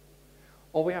need.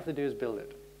 All we have to do is build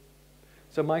it.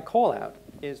 So my call out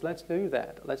is, let's do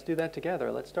that. Let's do that together.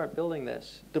 Let's start building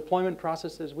this. Deployment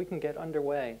processes, we can get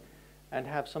underway and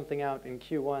have something out in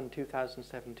Q1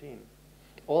 2017.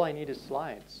 All I need is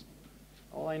slides.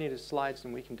 All I need is slides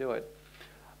and we can do it.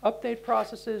 Update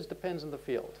processes depends on the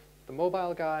field. The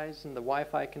mobile guys and the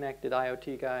Wi-Fi connected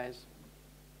IoT guys,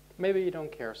 maybe you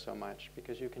don't care so much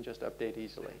because you can just update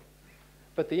easily.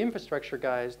 But the infrastructure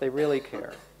guys, they really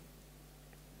care.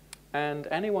 And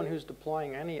anyone who's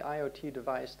deploying any IoT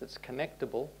device that's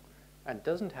connectable and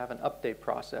doesn't have an update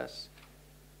process,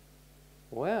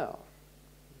 well,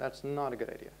 that's not a good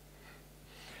idea.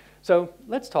 So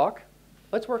let's talk.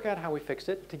 Let's work out how we fix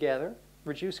it together,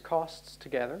 reduce costs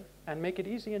together, and make it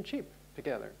easy and cheap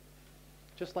together,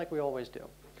 just like we always do.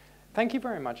 Thank you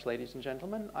very much, ladies and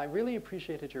gentlemen. I really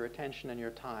appreciated your attention and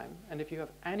your time. And if you have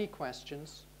any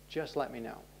questions, just let me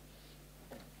know.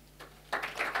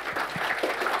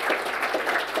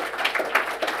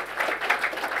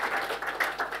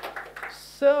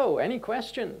 So, any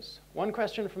questions? One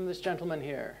question from this gentleman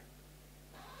here.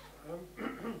 Well,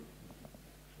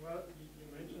 you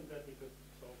mentioned that we could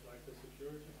solve like the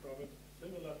security problem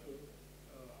similar to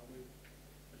how we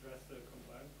address the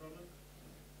compliance problem.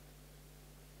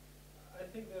 I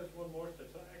think there's one more step.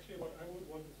 So actually what I would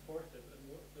want is 4 steps, and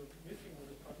what the missing one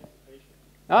is participation.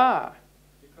 Ah!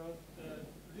 Because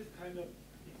this kind of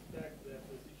expect that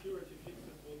the security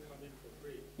fixes will come in for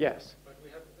free. Yes. But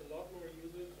we have a lot more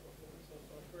users of open source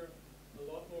software, a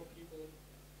lot more people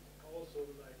also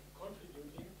like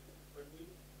contributing. But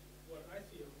what I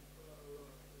see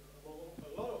among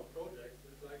a lot of projects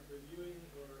is like reviewing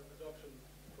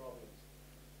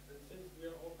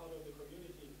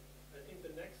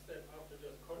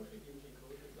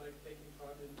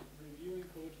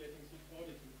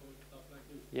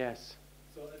Yes.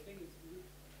 So I think it's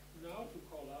now to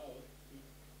call out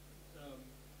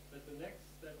that the next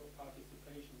step of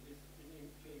participation is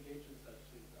to engage in such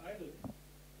things. Either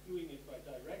doing it by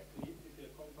directly, if the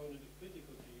component is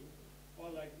critical to you, or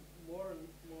like more and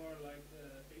more like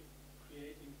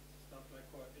creating stuff like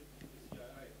the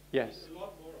CII. Yes. A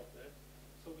lot more of that.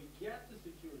 So we get the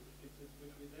security fixes,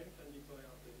 which we then can deploy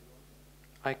after the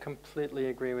notice. I completely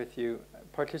agree with you.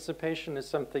 Participation is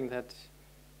something that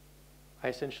I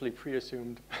essentially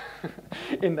pre-assumed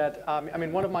in that, I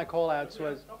mean, one of my call-outs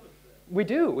was, we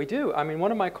do. I mean,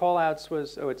 one of my call-outs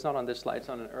was, oh, it's not on this slide, it's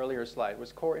on an earlier slide,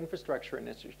 was core infrastructure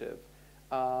initiative.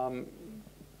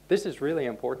 This is really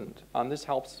important. This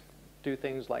helps do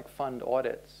things like fund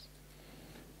audits.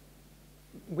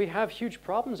 We have huge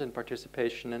problems in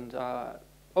participation, and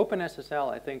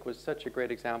OpenSSL, I think, was such a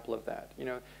great example of that. You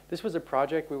know, this was a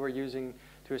project we were using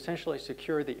to essentially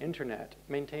secure the internet,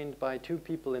 maintained by 2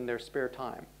 people in their spare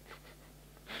time.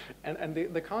 And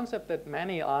the concept that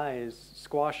many eyes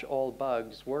squash all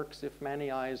bugs works if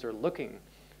many eyes are looking.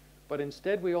 But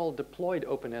instead, we all deployed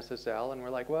OpenSSL, and we're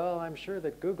like, well, I'm sure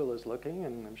that Google is looking,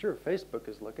 and I'm sure Facebook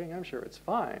is looking. I'm sure it's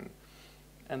fine.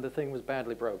 And the thing was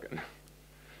badly broken.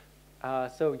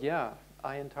 So yeah,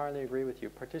 I entirely agree with you.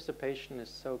 Participation is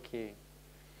so key.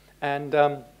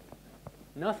 And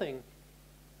nothing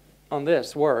on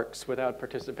this works without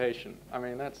participation. I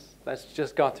mean, that's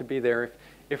just got to be there.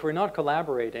 If we're not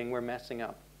collaborating, we're messing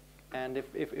up. And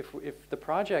if the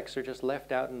projects are just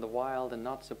left out in the wild and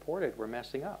not supported, we're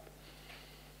messing up.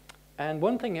 And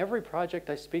one thing every project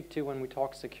I speak to when we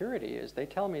talk security is they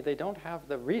tell me they don't have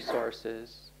the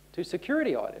resources to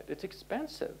security audit. It's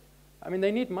expensive. I mean,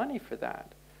 they need money for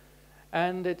that.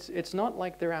 And it's not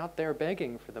like they're out there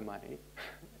begging for the money.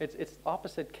 It's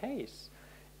opposite case.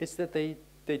 It's that they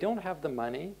don't have the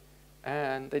money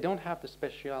and they don't have the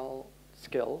special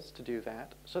skills to do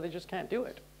that, so they just can't do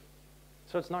it.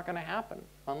 So it's not going to happen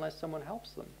unless someone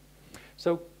helps them.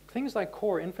 So things like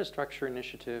core infrastructure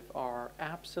initiative are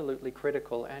absolutely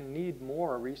critical and need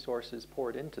more resources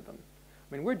poured into them.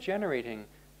 I mean, we're generating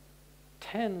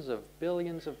tens of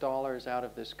billions of dollars out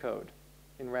of this code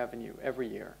in revenue every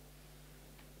year.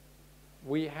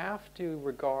 We have to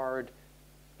regard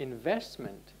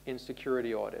investment in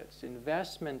security audits,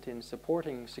 investment in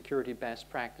supporting security best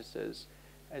practices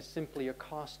as simply a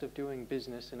cost of doing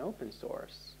business in open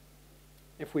source.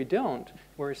 If we don't,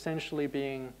 we're essentially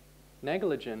being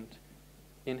negligent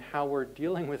in how we're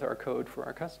dealing with our code for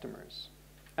our customers.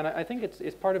 And I think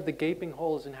it's part of the gaping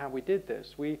holes in how we did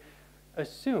this. We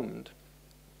assumed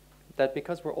that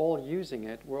because we're all using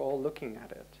it, we're all looking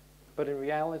at it. But in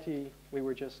reality, we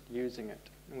were just using it,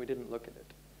 and we didn't look at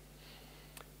it.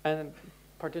 And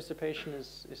participation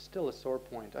is still a sore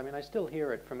point. I mean, I still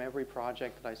hear it from every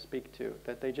project that I speak to,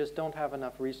 that they just don't have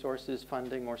enough resources,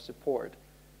 funding, or support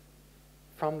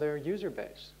from their user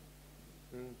base.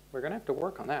 And we're going to have to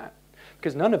work on that,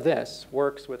 because none of this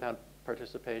works without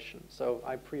participation. So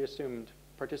I pre-assumed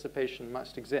participation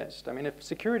must exist. I mean, if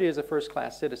security is a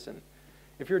first-class citizen,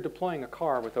 if you're deploying a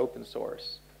car with open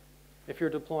source, if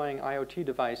you're deploying IoT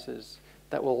devices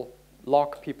that will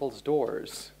lock people's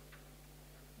doors,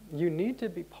 you need to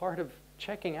be part of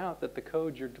checking out that the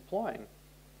code you're deploying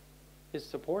is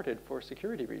supported for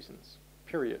security reasons,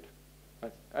 period.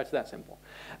 That's that simple.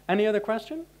 Any other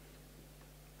question?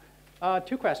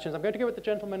 2 questions. I'm going to go with the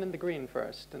gentleman in the green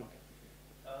first. And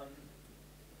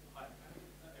I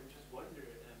just wonder,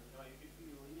 if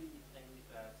you really think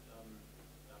that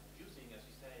using, as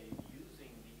you say,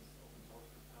 using these open source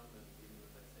components in,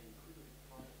 let's say, critical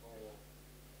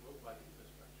worldwide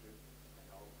infrastructure like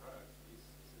our products is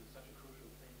such a crucial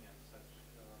thing, and such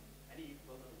any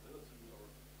vulnerability or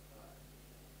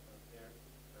there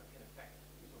can affect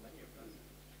so many of us.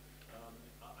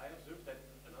 I observed that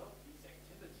a lot of these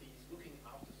activities looking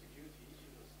after security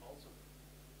issues also,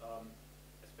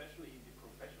 especially in the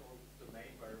professional domain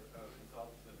where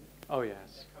consultants and oh,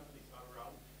 yes. companies are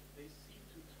around, they seem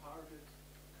to target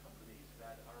companies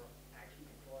that are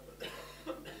actually employed.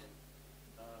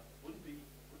 Wouldn't it be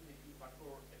much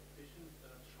more efficient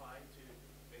trying to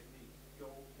basically go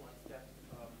one step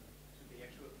to the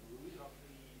actual root of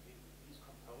these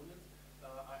components?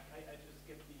 I just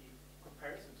get the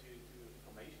comparison to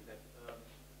information that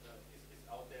is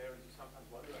out there, and you sometimes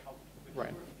wonder how mature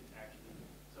Right. it is actually.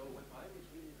 So what I would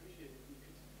really appreciate if we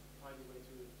could find a way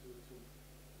to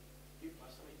give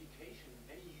us some indication,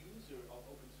 any user of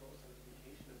open source, some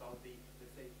indication about the,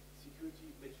 let's say,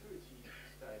 security maturity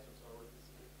status, or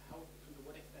how, to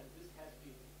what extent this has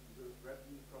been the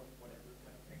revenue from whatever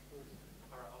kind of experts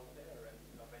are out there, and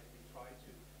basically try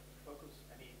to focus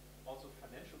any also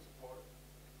financial support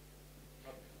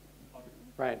on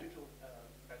Right. individual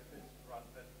benefits rather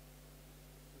than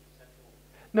the central.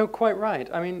 No, quite right.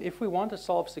 I mean, if we want to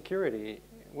solve security,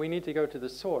 we need to go to the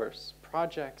source.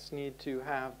 Projects need to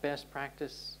have best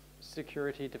practice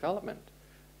security development.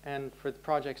 And for the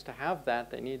projects to have that,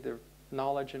 they need the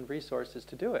knowledge and resources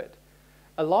to do it.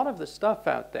 A lot of the stuff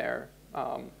out there,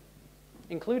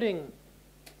 including,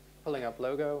 pulling up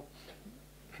logo,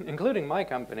 including my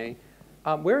company,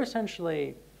 we're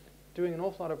essentially doing an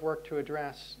awful lot of work to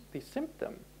address the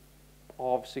symptom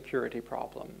of security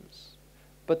problems.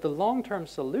 But the long-term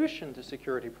solution to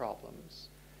security problems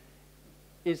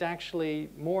is actually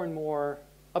more and more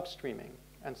upstreaming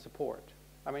and support.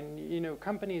 I mean, you know,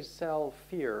 companies sell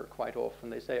fear quite often.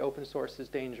 They say open source is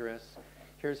dangerous.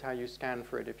 Here's how you scan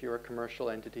for it if you're a commercial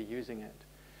entity using it,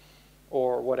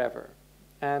 or whatever.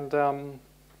 And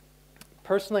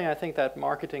personally, I think that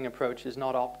marketing approach is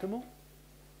not optimal,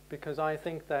 because I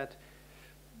think that,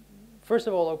 first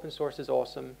of all, open source is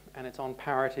awesome, and it's on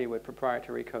parity with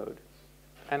proprietary code.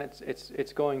 And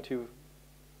it's going to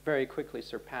very quickly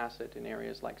surpass it in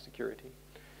areas like security.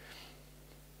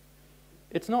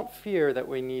 It's not fear that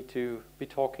we need to be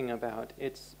talking about.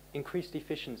 It's increased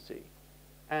efficiency.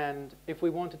 And if we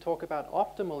want to talk about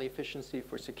optimal efficiency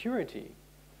for security,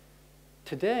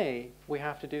 today we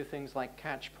have to do things like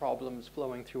catch problems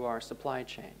flowing through our supply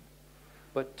chain.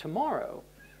 But tomorrow,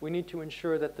 we need to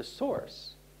ensure that the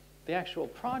source, the actual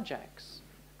projects,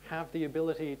 have the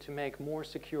ability to make more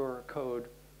secure code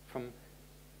from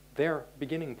their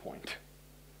beginning point.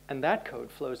 And that code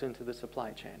flows into the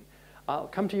supply chain. I'll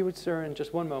come to you, sir, in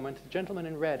just one moment. The gentleman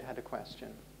in red had a question.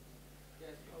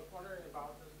 Yes, I was wondering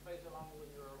about this plays along with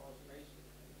your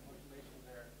automation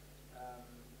there.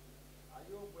 Are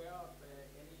you aware of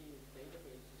any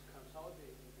databases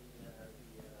consolidating the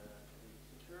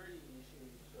security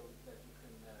issues so that you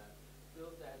can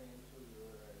build that into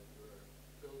your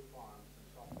build farms and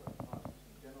software process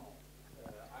in general,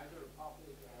 either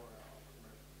public or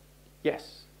commercial?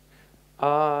 Yes.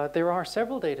 There are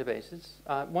several databases.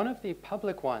 One of the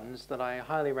public ones that I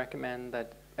highly recommend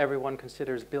that everyone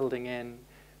considers building in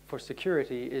for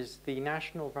security is the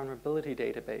National Vulnerability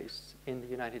Database in the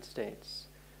United States.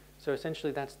 So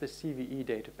essentially, that's the CVE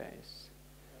database.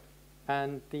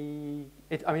 And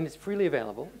it's freely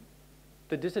available.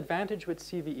 The disadvantage with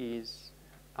CVEs,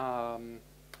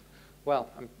 well,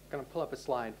 I'm going to pull up a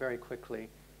slide very quickly.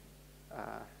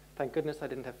 Thank goodness I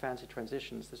didn't have fancy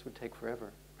transitions. This would take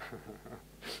forever.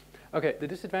 Okay, the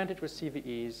disadvantage with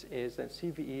CVEs is that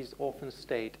CVEs often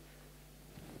state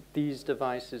these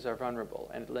devices are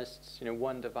vulnerable, and it lists, you know,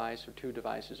 one device or two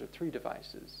devices or three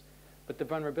devices. But the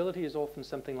vulnerability is often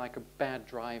something like a bad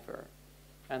driver,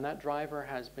 and that driver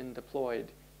has been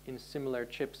deployed in similar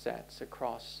chipsets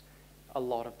across a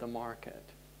lot of the market.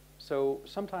 So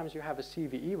sometimes you have a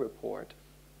CVE report,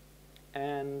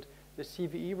 and the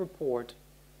CVE report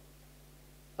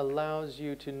allows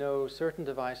you to know certain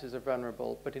devices are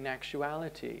vulnerable, but in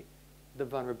actuality, the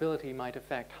vulnerability might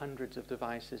affect hundreds of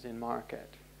devices in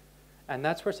market. And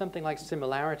that's where something like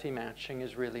similarity matching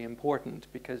is really important,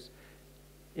 because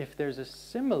if there's a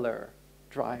similar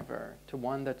driver to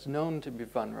one that's known to be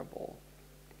vulnerable,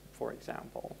 for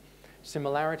example,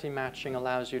 similarity matching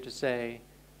allows you to say,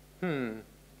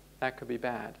 that could be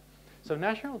bad. So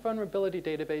National Vulnerability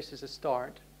Database is a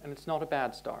start, and it's not a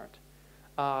bad start.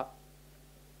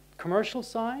 Commercial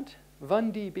side,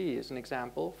 VunDB is an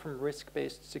example from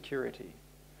risk-based security.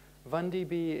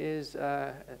 VunDB is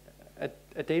a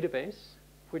database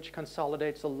which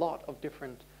consolidates a lot of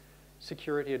different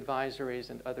security advisories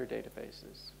and other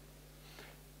databases.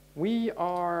 We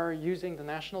are using the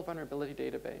National Vulnerability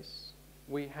Database.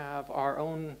 We have our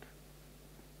own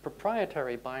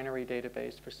proprietary binary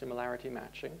database for similarity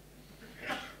matching.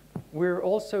 We're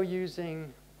also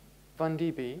using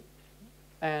VunDB.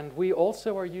 And we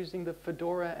also are using the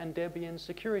Fedora and Debian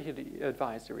security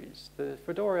advisories. The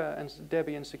Fedora and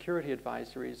Debian security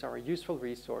advisories are a useful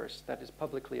resource that is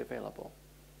publicly available.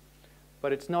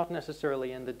 But it's not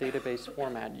necessarily in the database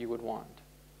format you would want.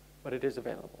 But it is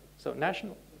available. So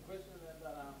national. The question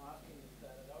that I'm asking is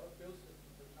that a lot of build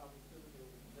systems that come to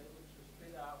they would just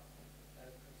spit out a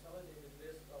consolidated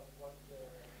list of what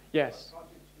Yes.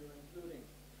 projects you're including.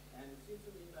 And it seems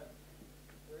to me that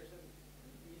there is an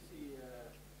easy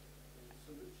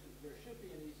solution. There should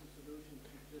be an easy solution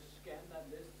to just scan that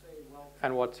list, say, well,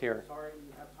 And what's here? sorry,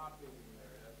 you have Heartbleed in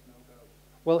there. That's no go.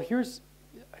 Well,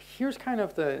 here's kind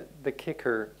of the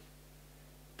kicker.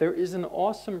 There is an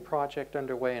awesome project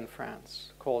underway in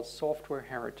France called Software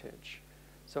Heritage.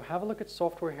 So have a look at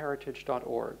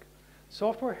softwareheritage.org.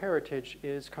 Software Heritage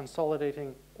is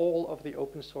consolidating all of the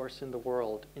open source in the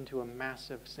world into a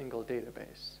massive single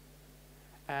database.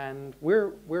 And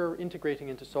we're integrating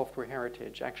into Software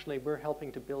Heritage. Actually, we're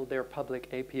helping to build their public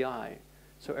API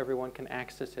so everyone can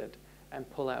access it and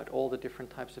pull out all the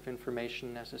different types of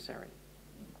information necessary.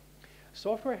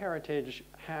 Software Heritage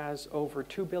has over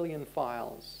 2 billion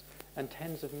files and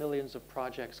tens of millions of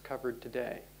projects covered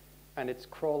today, and it's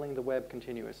crawling the web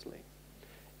continuously.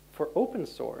 For open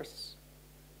source,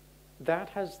 that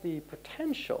has the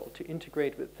potential to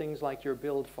integrate with things like your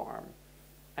build farm,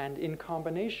 and in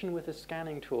combination with a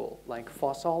scanning tool like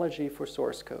Fossology for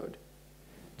source code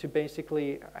to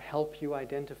basically help you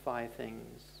identify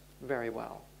things very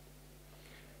well.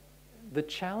 The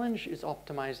challenge is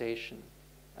optimization.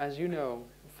 As you know,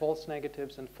 false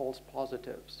negatives and false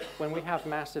positives when we have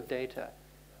massive data.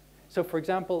 So for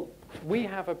example, we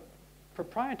have a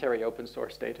proprietary open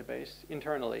source database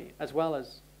internally, as well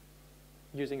as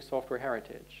using Software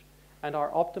Heritage. And our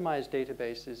optimized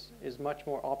database is much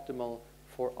more optimal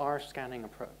for our scanning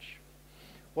approach.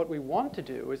 What we want to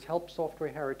do is help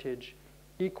Software Heritage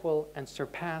equal and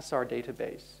surpass our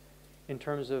database in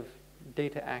terms of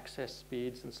data access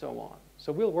speeds and so on.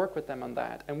 So we'll work with them on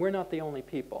that, and we're not the only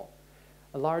people.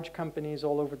 Large companies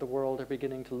all over the world are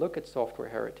beginning to look at Software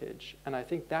Heritage, and I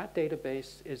think that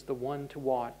database is the one to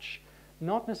watch,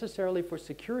 not necessarily for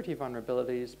security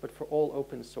vulnerabilities, but for all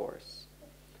open source.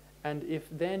 And if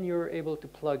then you're able to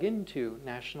plug into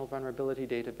National Vulnerability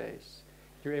Database,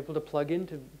 you're able to plug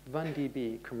into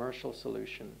VunDB, commercial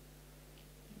solution,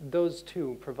 those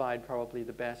two provide probably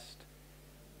the best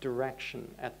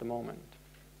direction at the moment.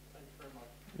 Thank you very much.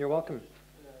 You're welcome.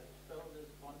 Spell this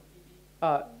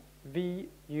VunDB?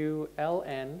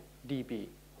 VULNDB.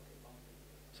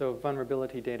 So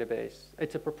vulnerability database.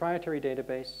 It's a proprietary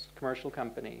database, commercial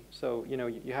company. So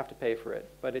you have to pay for it,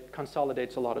 but it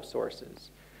consolidates a lot of sources.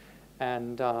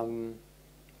 And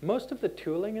most of the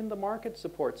tooling in the market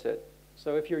supports it.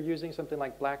 So if you're using something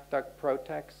like Black Duck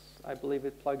Protex, I believe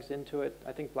it plugs into it.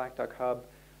 I think Black Duck Hub.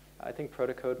 I think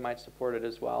Protocode might support it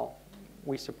as well.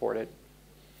 We support it.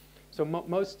 So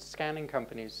most scanning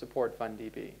companies support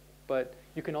VunDB, but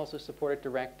you can also support it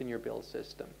direct in your build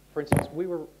system. For instance, we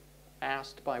were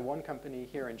asked by one company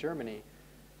here in Germany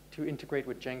to integrate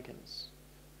with Jenkins,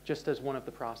 just as one of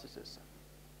the processes.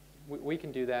 We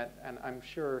can do that, and I'm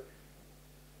sure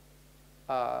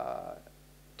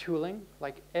tooling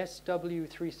like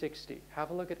SW360.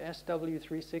 Have a look at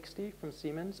SW360 from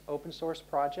Siemens, open source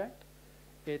project.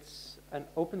 It's an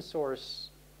open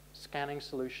source scanning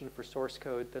solution for source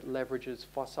code that leverages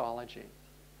Fossology.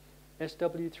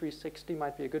 SW360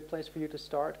 might be a good place for you to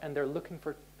start, and they're looking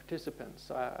for participants.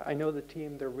 I know the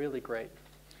team, they're really great.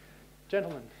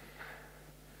 Gentlemen.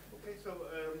 Okay, so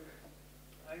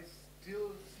I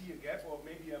still see a gap, or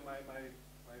maybe my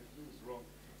view is wrong.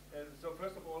 So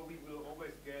first of all, we will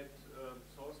always get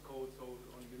source code. So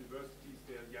on universities,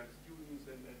 there are young students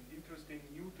and interesting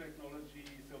new technology.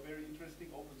 So very interesting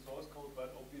open source code,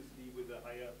 but obviously with a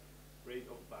higher rate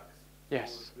of bugs.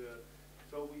 Yes.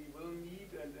 So we will need,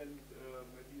 and at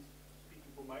least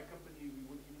speaking for my company, we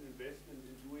would even invest in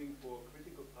doing for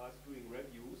critical paths, doing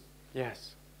reviews.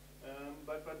 Yes.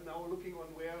 But now looking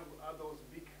on where are those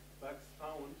big bugs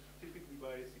found, typically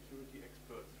by security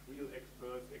experts, real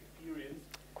experts, experienced.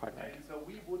 Quite right. And so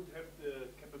we wouldn't have the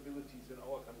capabilities in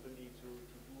our company to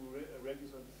do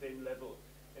reviews on the same level.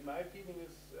 And my feeling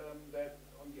is that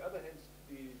on the other hand,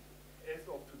 as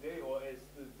of today, or as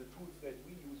the tools that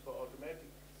we use for automatic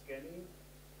scanning,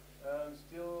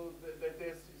 that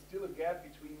there's still a gap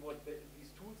between what these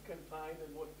tools can find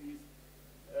and what these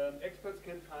experts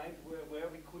can find, where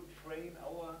we could train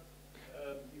our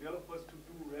developers to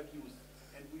do reviews.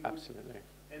 And we Absolutely.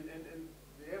 and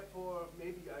therefore,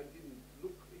 maybe I didn't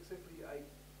look exactly. I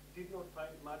did not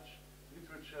find much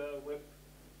literature, web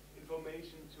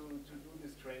information to do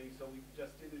this training. So we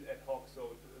just did it ad hoc.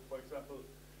 So, for example,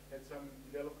 had some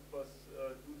developers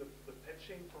do the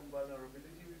patching from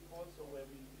vulnerability reports, so where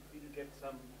we didn't get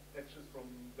some patches from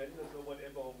vendors or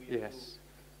whatever, or we had to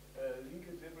link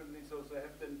it differently. So I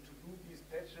have them to do these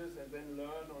patches and then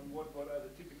learn on what are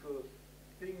the typical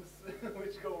things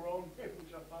which go wrong,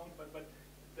 which are found. But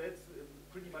that's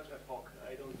pretty much ad hoc.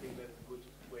 I don't think that's a good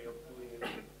way of doing it.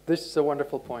 This is a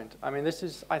wonderful point. I mean, this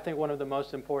is, I think, one of the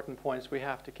most important points we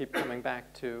have to keep coming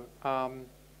back to.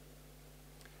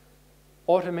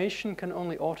 Automation can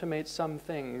only automate some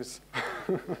things.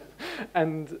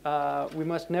 And we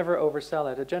must never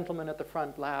oversell it. A gentleman at the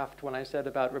front laughed when I said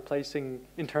about replacing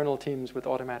internal teams with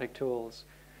automatic tools.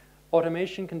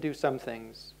 Automation can do some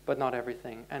things, but not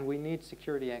everything. And we need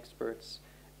security experts.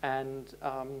 And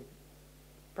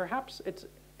perhaps it's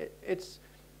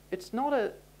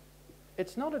not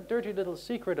it's not a dirty little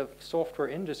secret of software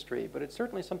industry, but it's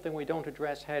certainly something we don't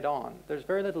address head on. There's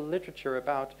very little literature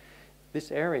about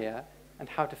this area and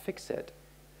how to fix it.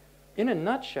 In a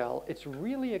nutshell, it's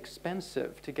really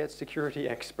expensive to get security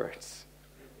experts.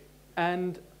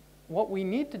 And what we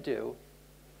need to do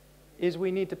is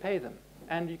we need to pay them.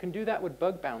 And you can do that with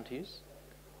bug bounties,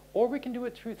 or we can do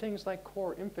it through things like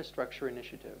core infrastructure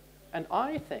initiative. And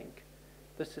I think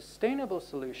the sustainable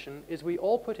solution is we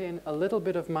all put in a little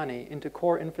bit of money into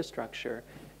core infrastructure,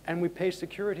 and we pay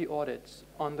security audits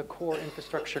on the core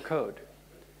infrastructure code.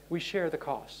 We share the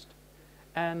cost.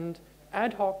 And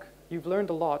ad hoc, you've learned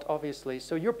a lot, obviously,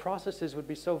 so your processes would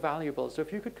be so valuable. So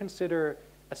if you could consider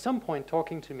at some point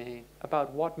talking to me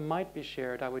about what might be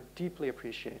shared, I would deeply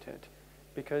appreciate it,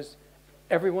 because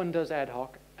everyone does ad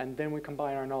hoc, and then we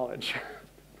combine our knowledge.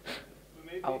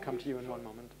 I will come to you in one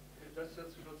moment. Just a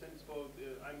short sentence for,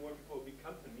 I'm working for a big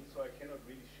company, so I cannot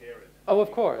really share it. Oh,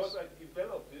 of course. Because I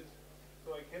developed it,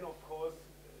 so I can, of course,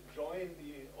 join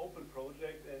the open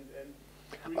project and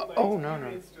bring my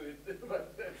experience to it.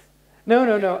 But that's, No.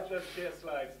 Just share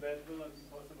slides. That will not be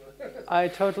possible. I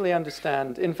totally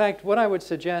understand. In fact, what I would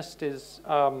suggest is,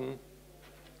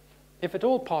 if at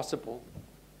all possible,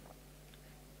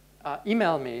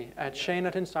 email me at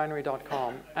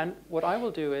shane@insignary.com, and what I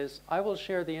will do is I will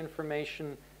share the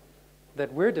information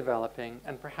that we're developing,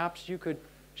 and perhaps you could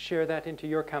share that into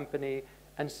your company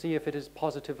and see if it is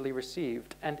positively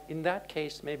received. And in that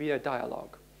case, maybe a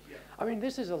dialogue. Yeah. I mean,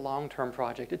 this is a long-term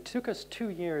project. It took us 2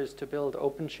 years to build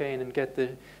OpenChain and get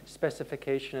the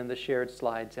specification and the shared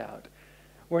slides out.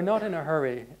 We're not in a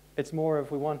hurry. It's more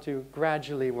of we want to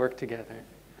gradually work together.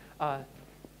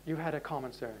 You had a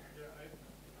comment, sir.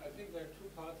 I think there are two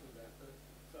parts of that.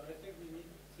 So I think we need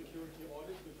security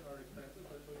audits, which are expensive.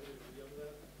 I totally agree on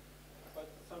that. But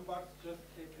some bugs just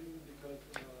came in because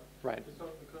Right.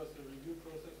 because the review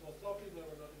process was sloppy. There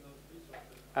were not enough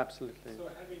resources. Absolutely. So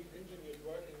having engineers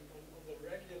working on the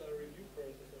regular review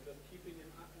process or just keeping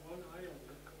one eye on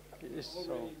it Is will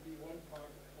so. already be one part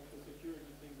of the security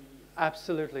thing we need.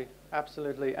 Absolutely,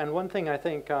 absolutely. And one thing I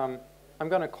think I'm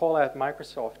going to call out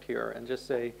Microsoft here and just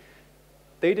say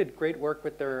they did great work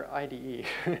with their IDE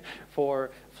for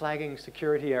flagging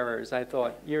security errors, I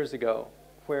thought, years ago,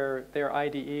 where their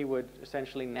IDE would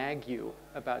essentially nag you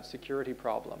about security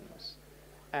problems.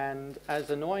 And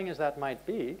as annoying as that might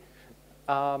be,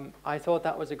 I thought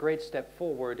that was a great step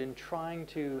forward in trying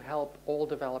to help all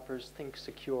developers think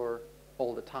secure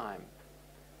all the time.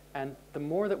 And the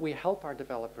more that we help our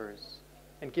developers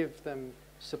and give them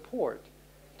support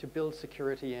to build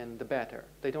security in, the better.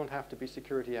 They don't have to be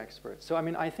security experts. So I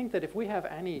mean, I think that if we have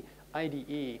any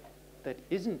IDE that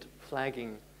isn't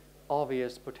flagging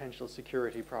obvious potential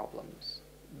security problems,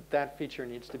 that feature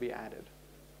needs to be added.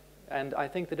 And I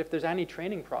think that if there's any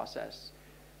training process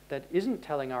that isn't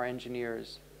telling our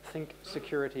engineers, think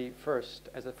security first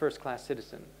as a first-class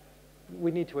citizen, we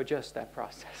need to adjust that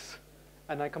process.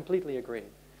 And I completely agree.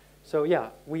 So yeah,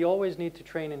 we always need to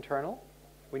train internal.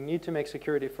 We need to make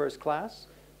security first class,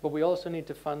 but we also need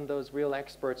to fund those real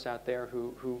experts out there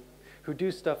who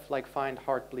do stuff like find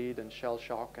Heartbleed and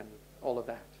Shellshock and all of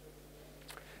that.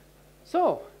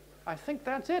 So I think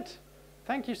that's it.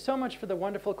 Thank you so much for the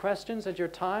wonderful questions and your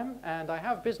time. And I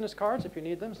have business cards if you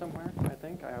need them somewhere,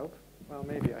 I hope. Well,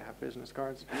 maybe I have business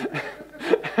cards.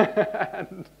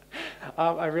 And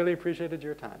I really appreciated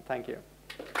your time. Thank you.